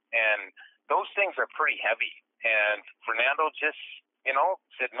set. And those things are pretty heavy. And Fernando just,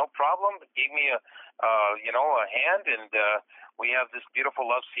 said no problem, gave me a hand, and we have this beautiful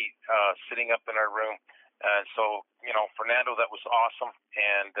love seat sitting up in our room. And so, Fernando, that was awesome,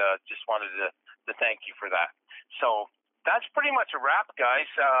 and just wanted to thank you for that. So that's pretty much a wrap, guys.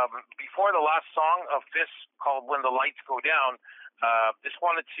 Before the last song of this called When the Lights Go Down, just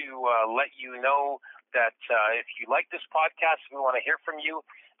wanted to let you know that if you like this podcast, we want to hear from you.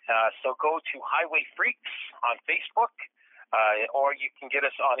 So go to HiWay Freeks on Facebook, or you can get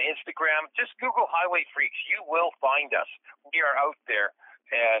us on Instagram. Just Google HiWay Freeks. You will find us. We are out there,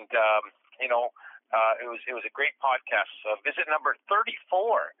 and it was a great podcast. Visit number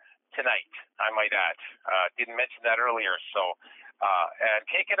 34 tonight, I might add. Didn't mention that earlier. So, and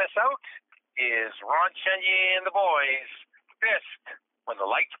taking us out is Ron Chenye and the boys. Fist When the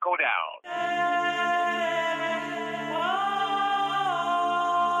Lights Go Down.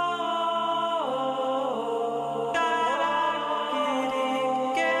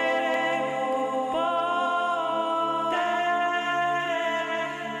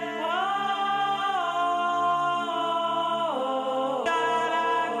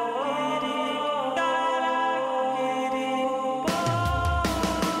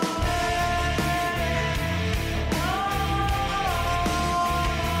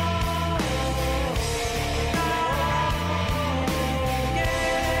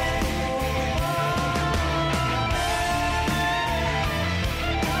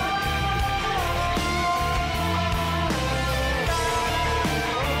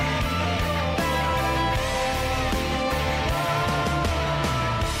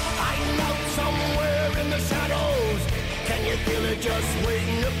 Just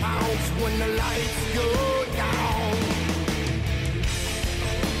waiting to pounce when the lights go down.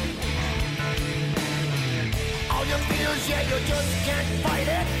 All you feel is you just can't fight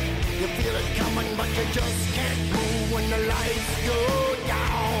it. You feel it coming, but you just can't move when the lights go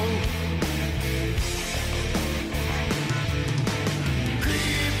down.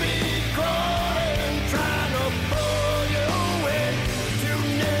 Creepy crawling, trying to pull you in to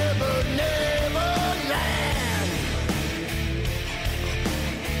never, never land.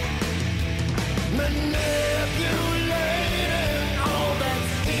 Manipulating all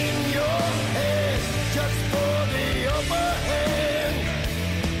that's in your head just for the upper hand.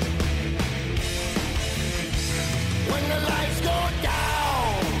 When the lights go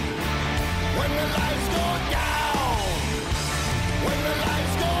down, when the lights go down, when the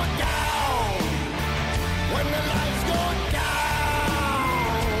lights go down, when the lights go down.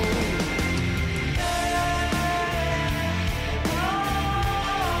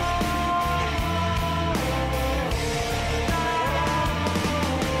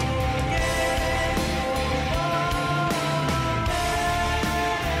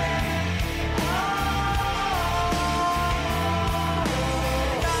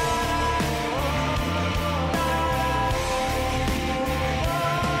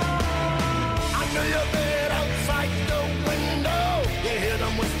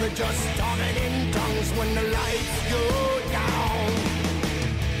 Just talking in tongues when the lights go down.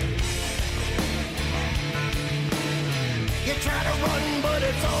 You try to run, but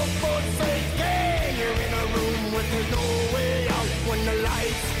it's all forsaken. You're in a room with there's no way out when the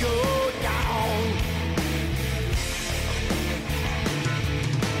lights go down.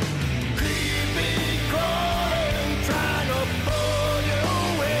 Creepy crawling, trying to pull you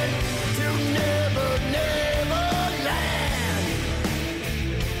in to never, never land.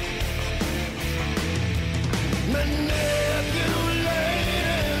 Manipulating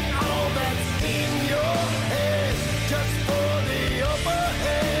all that's in your head just for the upper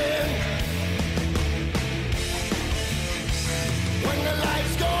hand.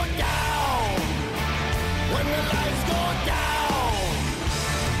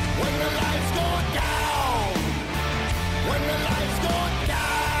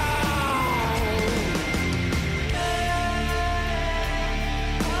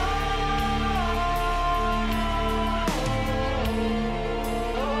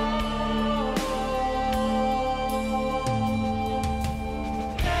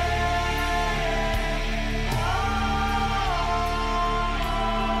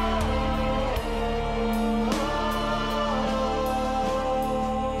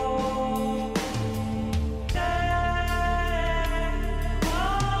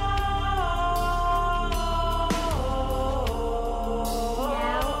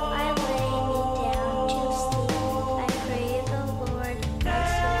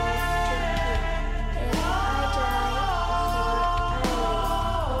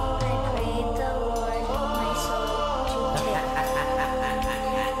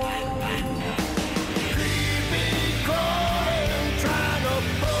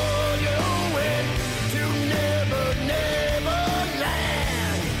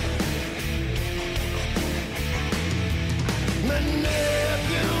 never